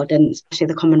of the world, and especially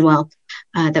the Commonwealth,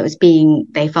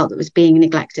 they felt was being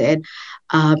neglected.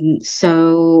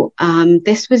 So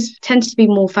this tended to be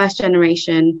more first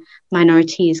generation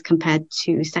minorities compared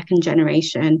to second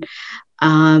generation.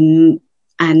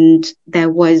 And there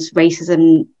was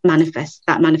racism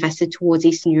manifested towards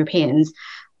Eastern Europeans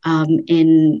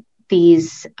in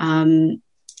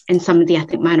some of the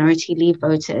ethnic minority Leave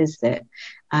voters, that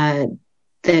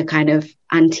the kind of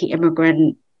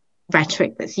anti-immigrant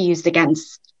rhetoric that's used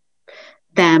against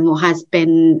them, or has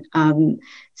been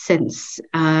since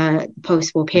the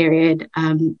post-war period,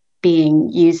 being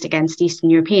used against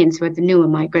Eastern Europeans, who are the newer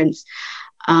migrants.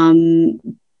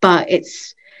 But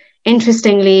it's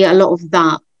interestingly, a lot of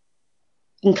that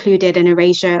included an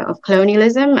erasure of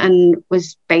colonialism and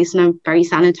was based on a very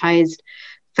sanitized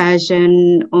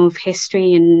version of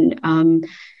history, and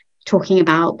talking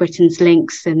about Britain's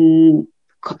links and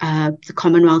the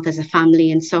Commonwealth as a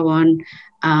family and so on,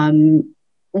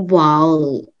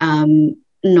 while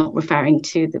not referring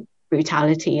to the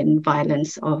brutality and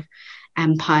violence of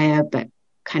empire, but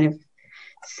kind of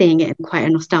seeing it in quite a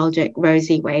nostalgic,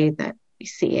 rosy way that we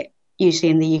see it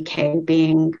usually in the UK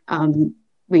being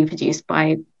reproduced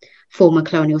by former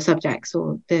colonial subjects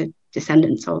or the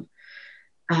descendants of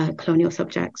colonial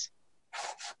subjects.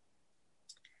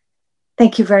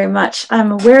 Thank you very much.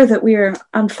 I'm aware that we are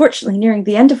unfortunately nearing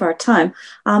the end of our time.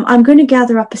 I'm going to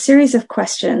gather up a series of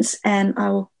questions and I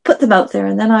will put them out there,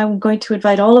 and then I'm going to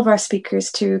invite all of our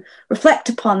speakers to reflect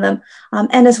upon them,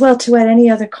 and as well to add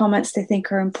any other comments they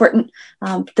think are important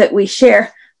that we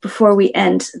share before we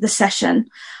end the session.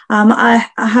 I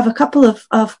have a couple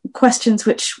of questions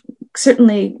which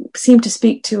certainly seem to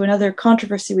speak to another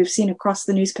controversy we've seen across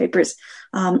the newspapers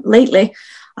lately.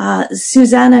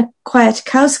 Susanna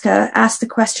Kwiatkowska asked the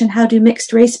question, how do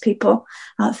mixed race people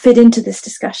fit into this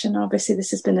discussion? Obviously,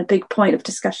 this has been a big point of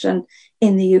discussion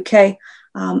in the UK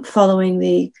following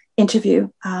the interview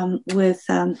with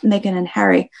Meghan and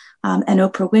Harry and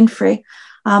Oprah Winfrey.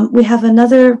 We have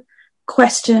another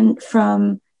question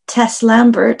from Tess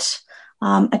Lambert,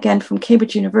 again from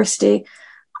Cambridge University,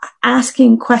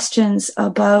 asking questions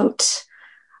about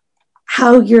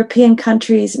how European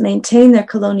countries maintain their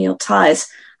colonial ties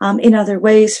in other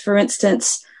ways. For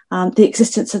instance, the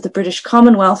existence of the British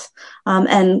Commonwealth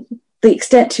and the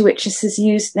extent to which this is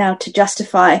used now to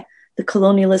justify the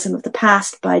colonialism of the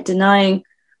past by denying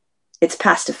its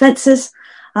past offences.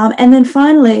 And then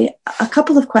finally, a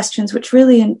couple of questions which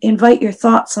really invite your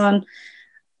thoughts on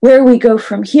where we go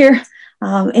from here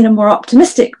in a more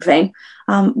optimistic vein.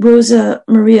 Rosa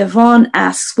Maria Vaughan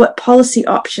asks, what policy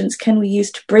options can we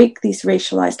use to break these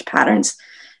racialized patterns?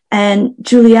 And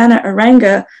Juliana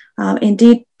Aranga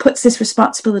indeed puts this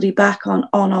responsibility back on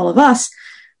all of us,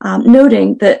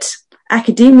 noting that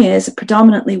academia is a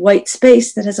predominantly white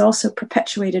space that has also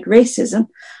perpetuated racism.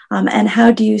 And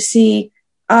how do you see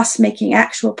us making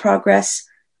actual progress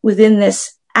within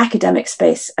this academic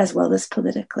space as well as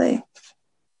politically?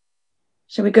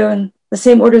 Shall we go in the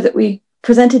same order that we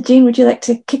presented? Jean, would you like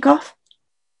to kick off?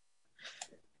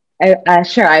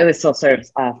 Sure. I was still sort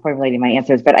of formulating my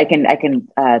answers, but I can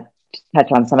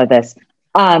touch on some of this.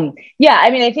 Yeah, I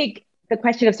mean, I think the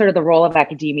question of sort of the role of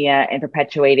academia in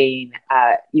perpetuating,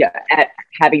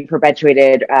 having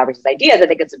perpetuated racist ideas, I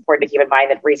think it's important to keep in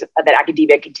mind that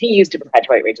academia continues to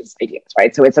perpetuate racist ideas,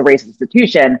 right? So it's a racist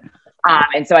institution.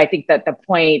 And so I think that the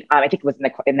point, I think it was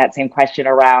in that same question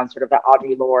around sort of the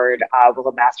Audre Lorde,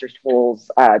 William Masters tools,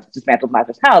 dismantled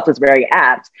Masters House was very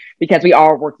apt because we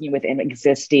are working within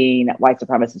existing white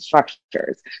supremacist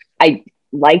structures. I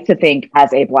like to think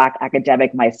as a Black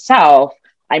academic myself,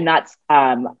 I'm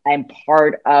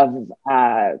part of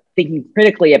thinking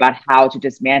critically about how to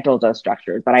dismantle those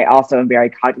structures, but I also am very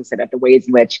cognizant of the ways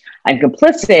in which I'm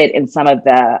complicit in some of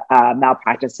the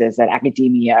malpractices that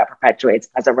academia perpetuates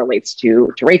as it relates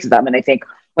to racism. And I think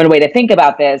one way to think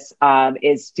about this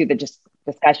is through the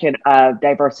discussion of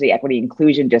diversity, equity,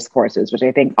 inclusion discourses, which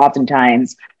I think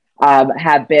oftentimes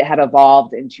have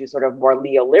evolved into sort of more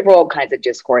neoliberal kinds of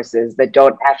discourses that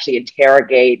don't actually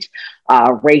interrogate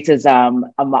racism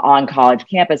on college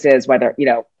campuses, whether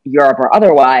Europe or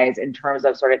otherwise, in terms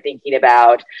of sort of thinking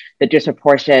about the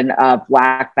disproportion of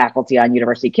Black faculty on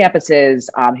university campuses,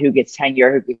 who gets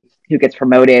tenure, who gets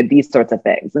promoted, these sorts of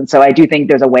things. And so I do think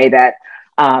there's a way that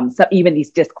so even these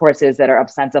discourses that are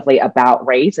ostensibly about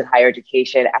race in higher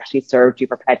education actually serve to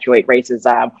perpetuate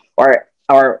racism or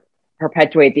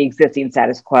perpetuate the existing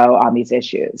status quo on these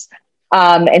issues.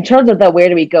 In terms of the where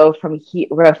do we go from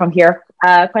here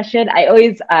question, I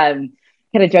always kind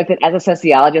of joke that as a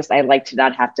sociologist, I like to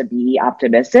not have to be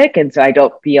optimistic. And so I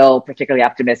don't feel particularly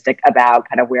optimistic about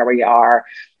kind of where we are,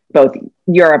 both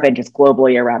Europe and just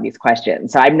globally around these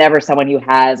questions. So I'm never someone who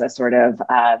has a sort of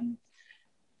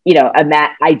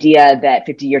idea that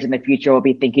 50 years in the future we'll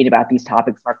be thinking about these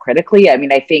topics more critically. I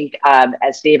mean, I think,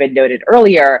 as David noted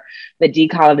earlier, the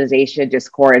decolonization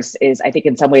discourse is, I think,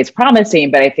 in some ways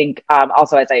promising, but I think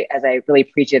also, as I really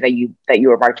appreciate that you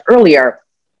remarked earlier,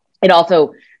 it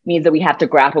also means that we have to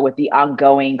grapple with the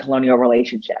ongoing colonial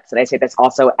relationships. And I say this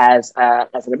also as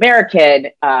an American,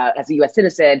 as a U.S.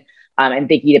 citizen, and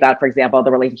thinking about, for example,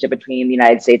 the relationship between the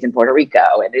United States and Puerto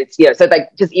Rico. And it's, so it's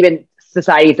like just even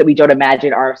societies that we don't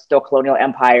imagine are still colonial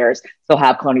empires still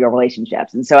have colonial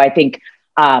relationships. And so I think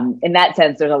in that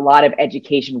sense, there's a lot of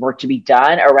education work to be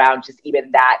done around just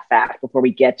even that fact before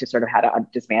we get to sort of how to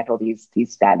dismantle these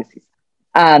statuses.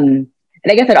 And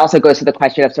I guess it also goes to the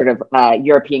question of sort of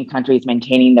European countries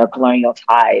maintaining their colonial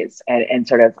ties and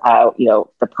sort of,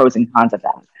 the pros and cons of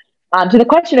that. To the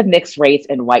question of mixed race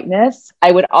and whiteness,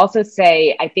 I would also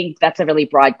say, I think that's a really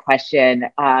broad question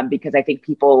because I think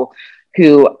people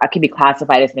who can be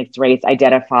classified as mixed race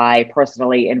identify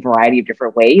personally in a variety of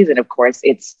different ways. And of course,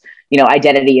 it's,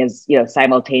 identity is,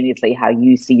 simultaneously how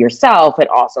you see yourself and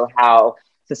also how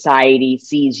society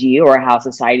sees you or how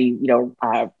society,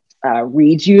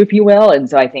 reads you, if you will. And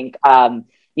so I think,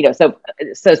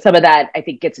 so some of that, I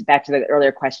think, gets back to the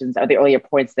earlier questions or the earlier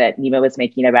points that Nima was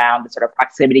making around the sort of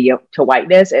proximity to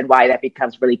whiteness and why that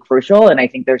becomes really crucial. And I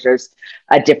think there's just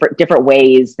different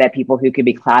ways that people who could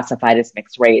be classified as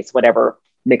mixed race, whatever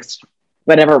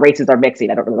races are mixing.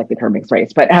 I don't really like the term mixed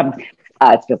race, but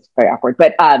it's just very awkward.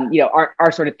 But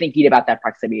are sort of thinking about that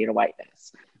proximity to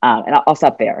whiteness. And I'll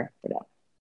stop there for now.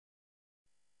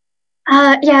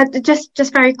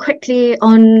 Just very quickly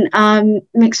on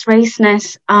mixed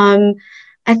raceness.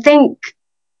 I think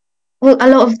a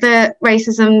lot of the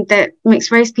racism that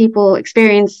mixed race people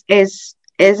experience is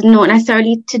not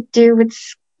necessarily to do with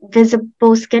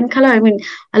visible skin color. I mean,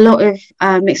 a lot of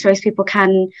mixed race people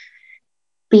can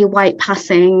be white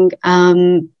passing,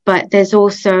 but there's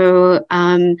also,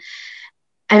 for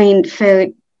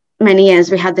many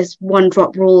years we had this one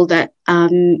drop rule that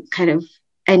kind of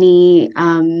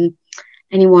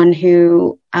anyone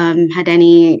who had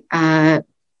any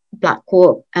Black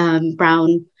or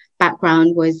brown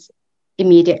background was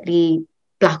immediately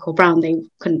Black or brown. They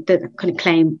couldn't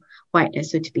claim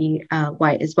whiteness or to be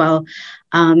white as well.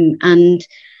 And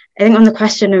I think on the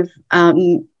question of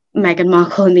Meghan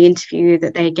Markle in the interview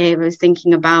that they gave, I was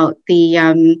thinking about the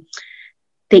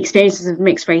experiences of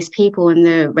mixed race people and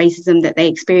the racism that they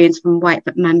experience from white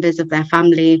members of their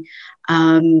family,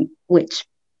 which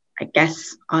I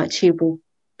guess Archie will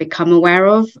become aware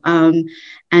of, and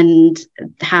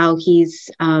how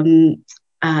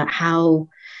how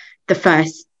the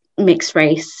first mixed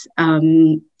race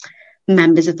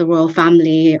members of the royal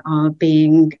family are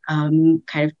being kind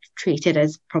of treated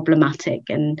as problematic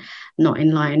and not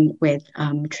in line with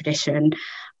tradition.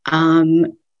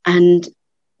 And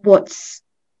what's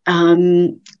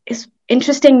is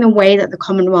interesting, the way that the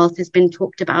Commonwealth has been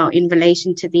talked about in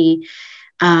relation to the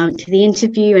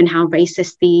interview and how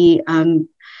racist the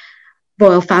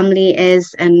royal family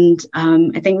is. And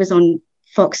I think it was on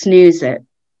Fox News that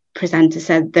presenter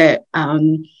said that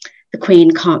the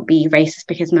Queen can't be racist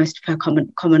because most of her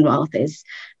Commonwealth is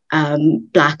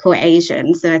Black or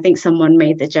Asian. So I think someone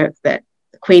made the joke that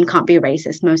the Queen can't be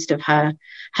racist. Most of her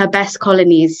best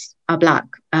colonies are Black,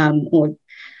 or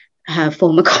her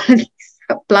former colonies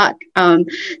are Black.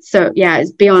 So yeah,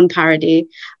 it's beyond parody.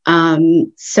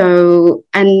 So,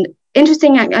 and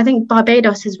interesting, I think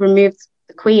Barbados has removed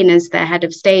the Queen as their head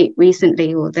of state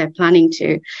recently, or they're planning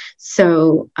to.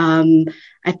 So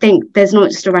I think there's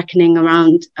not just a reckoning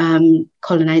around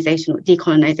colonization or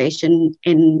decolonization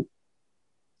in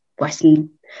Western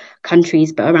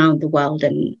countries, but around the world,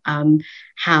 and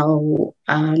how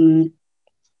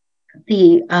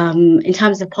in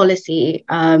terms of policy,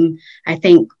 I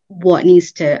think what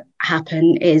needs to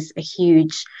happen is a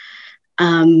huge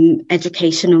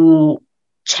educational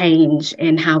change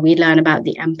in how we learn about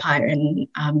the empire and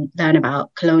learn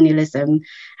about colonialism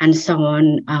and so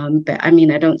on. But I mean,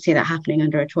 I don't see that happening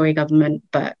under a Tory government,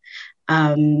 but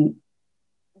there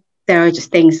are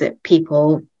just things that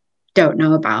people don't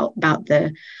know about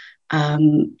the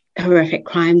horrific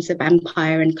crimes of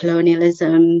empire and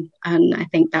colonialism. And I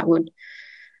think that would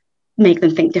make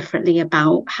them think differently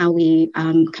about how we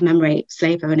commemorate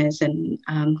slave owners and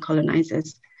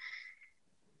colonizers.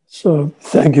 So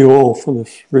thank you all for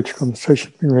this rich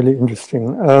conversation. It's been really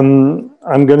interesting.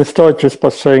 I'm going to start just by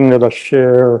saying that I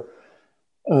share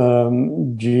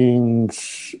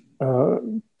Jean's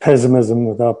pessimism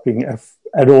without being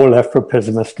at all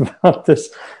Afro-pessimist about this.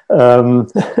 There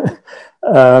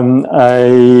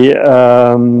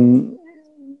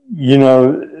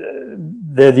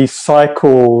are these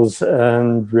cycles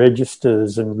and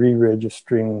registers and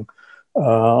re-registering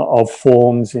of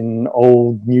forms in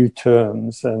old, new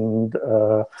terms, and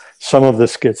some of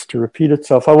this gets to repeat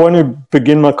itself. I want to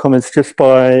begin my comments just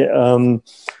by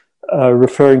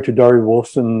referring to Dori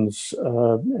Wilson's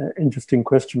interesting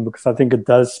question, because I think it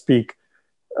does speak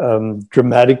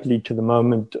dramatically to the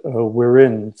moment we're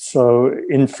in. So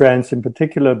in France in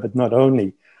particular, but not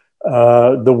only,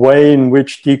 the way in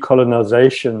which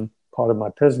decolonization, part of my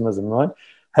pessimism, right,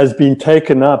 has been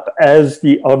taken up as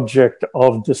the object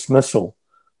of dismissal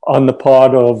on the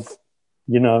part of,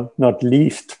 not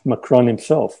least Macron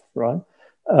himself, right?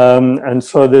 And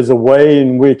so there's a way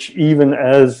in which, even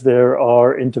as there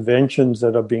are interventions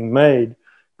that are being made,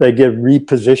 they get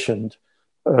repositioned.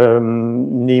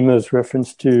 Nima's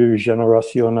reference to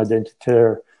Génération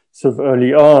Identitaire sort of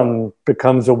early on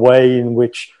becomes a way in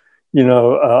which,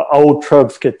 old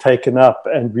tropes get taken up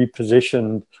and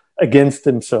repositioned against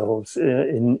themselves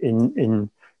in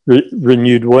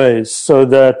renewed ways, so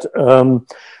that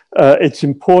it's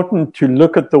important to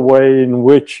look at the way in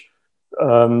which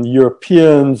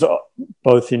Europeans,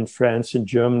 both in France and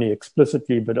Germany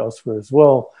explicitly, but elsewhere as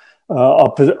well,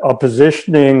 are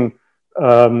positioning,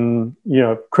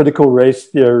 critical race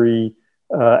theory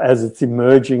as it's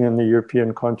emerging in the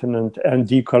European continent, and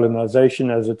decolonization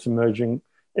as it's emerging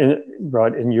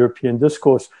in European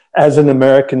discourse, as an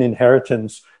American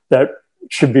inheritance that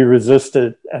should be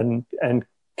resisted and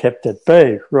kept at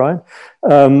bay, right?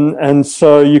 And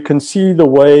so you can see the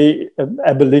way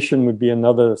abolition would be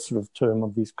another sort of term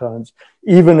of these kinds,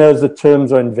 even as the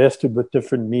terms are invested with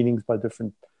different meanings by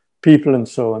different people and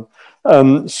so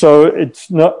on. So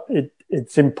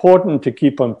it's important to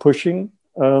keep on pushing,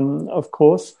 of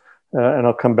course, and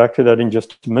I'll come back to that in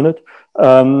just a minute,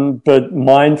 but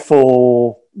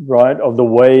mindful, right, of the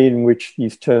way in which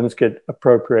these terms get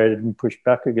appropriated and pushed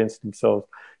back against themselves.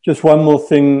 Just one more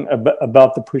thing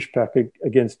about the pushback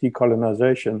against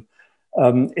decolonization.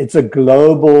 It's a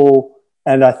global,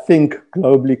 and I think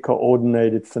globally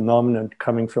coordinated phenomenon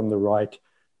coming from the right,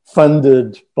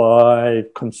 funded by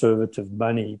conservative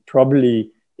money,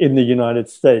 probably in the United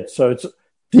States. So it's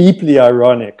deeply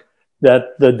ironic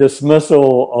that the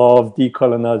dismissal of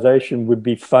decolonization would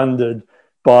be funded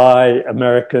by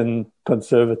American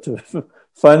conservative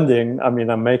funding. I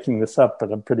mean, I'm making this up,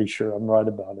 but I'm pretty sure I'm right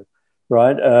about it,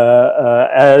 right?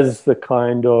 As the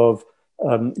kind of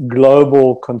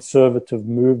global conservative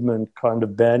movement kind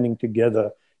of banding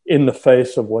together in the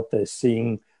face of what they're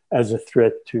seeing as a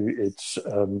threat to its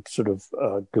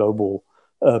global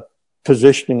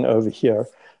positioning over here.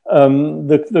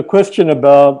 The question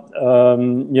about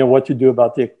what to do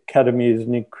about the academy is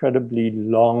an incredibly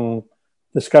long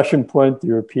discussion point. The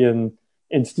European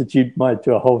Institute might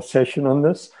do a whole session on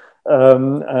this.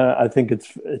 I think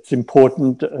it's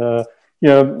important.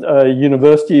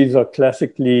 Universities are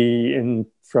classically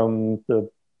from the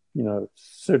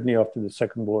certainly after the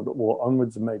Second World War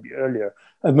onwards, and maybe earlier,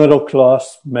 a middle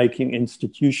class making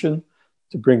institution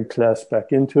to bring class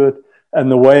back into it. And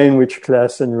the way in which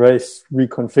class and race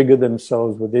reconfigure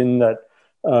themselves within that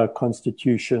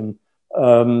constitution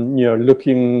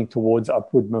looking towards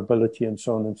upward mobility and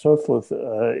so on and so forth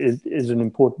is an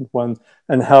important one,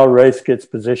 and how race gets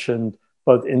positioned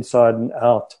both inside and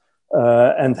out,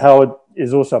 and how it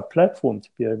is also a platform to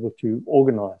be able to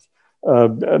organize,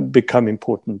 become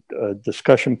important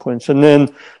discussion points. And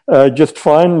then just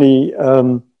finally,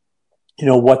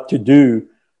 what to do.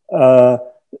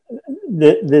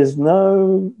 There's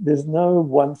no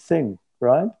one thing,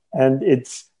 right? And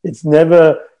it's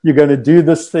never you're going to do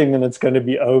this thing and it's going to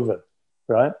be over,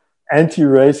 right?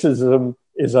 Anti-racism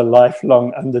is a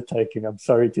lifelong undertaking. I'm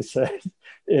sorry to say,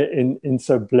 in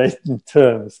so blatant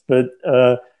terms, but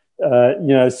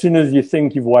as soon as you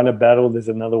think you've won a battle, there's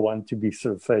another one to be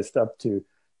sort of faced up to,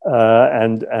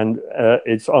 and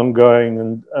it's ongoing.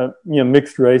 And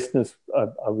mixed raceness,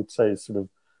 I would say, is sort of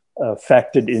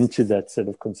factored into that set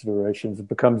of considerations. It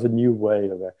becomes a new way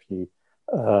of actually,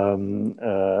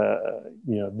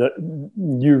 the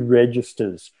new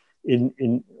registers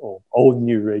or old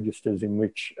new registers in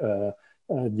which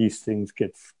these things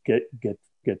get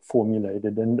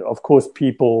formulated. And of course,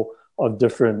 people of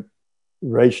different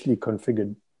racially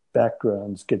configured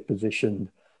backgrounds get positioned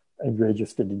and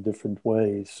registered in different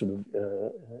ways, sort of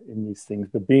in these things.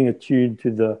 But being attuned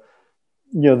to the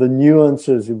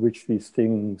nuances in which these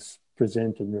things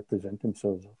present and represent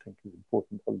themselves, I think, is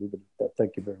important. I'll leave it at that.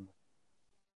 Thank you very much.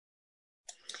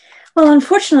 Well,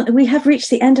 unfortunately, we have reached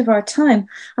the end of our time.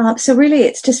 So really,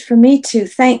 it's just for me to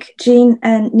thank Jean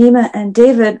and Nima and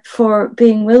David for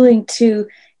being willing to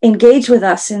engage with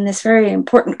us in this very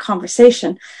important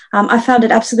conversation. I found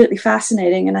it absolutely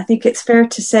fascinating, and I think it's fair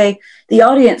to say the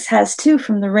audience has too,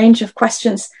 from the range of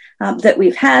questions that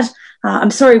we've had.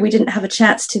 I'm sorry we didn't have a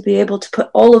chance to be able to put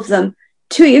all of them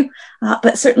to you,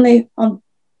 but certainly on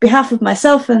behalf of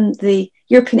myself and the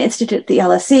European Institute at the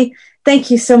LSE,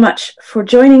 thank you so much for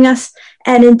joining us.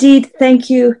 And indeed, thank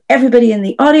you everybody in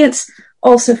the audience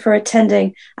also for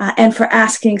attending and for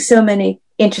asking so many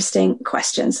interesting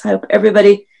questions. I hope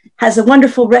everybody has a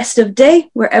wonderful rest of day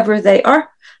wherever they are.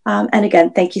 And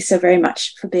again, thank you so very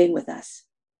much for being with us.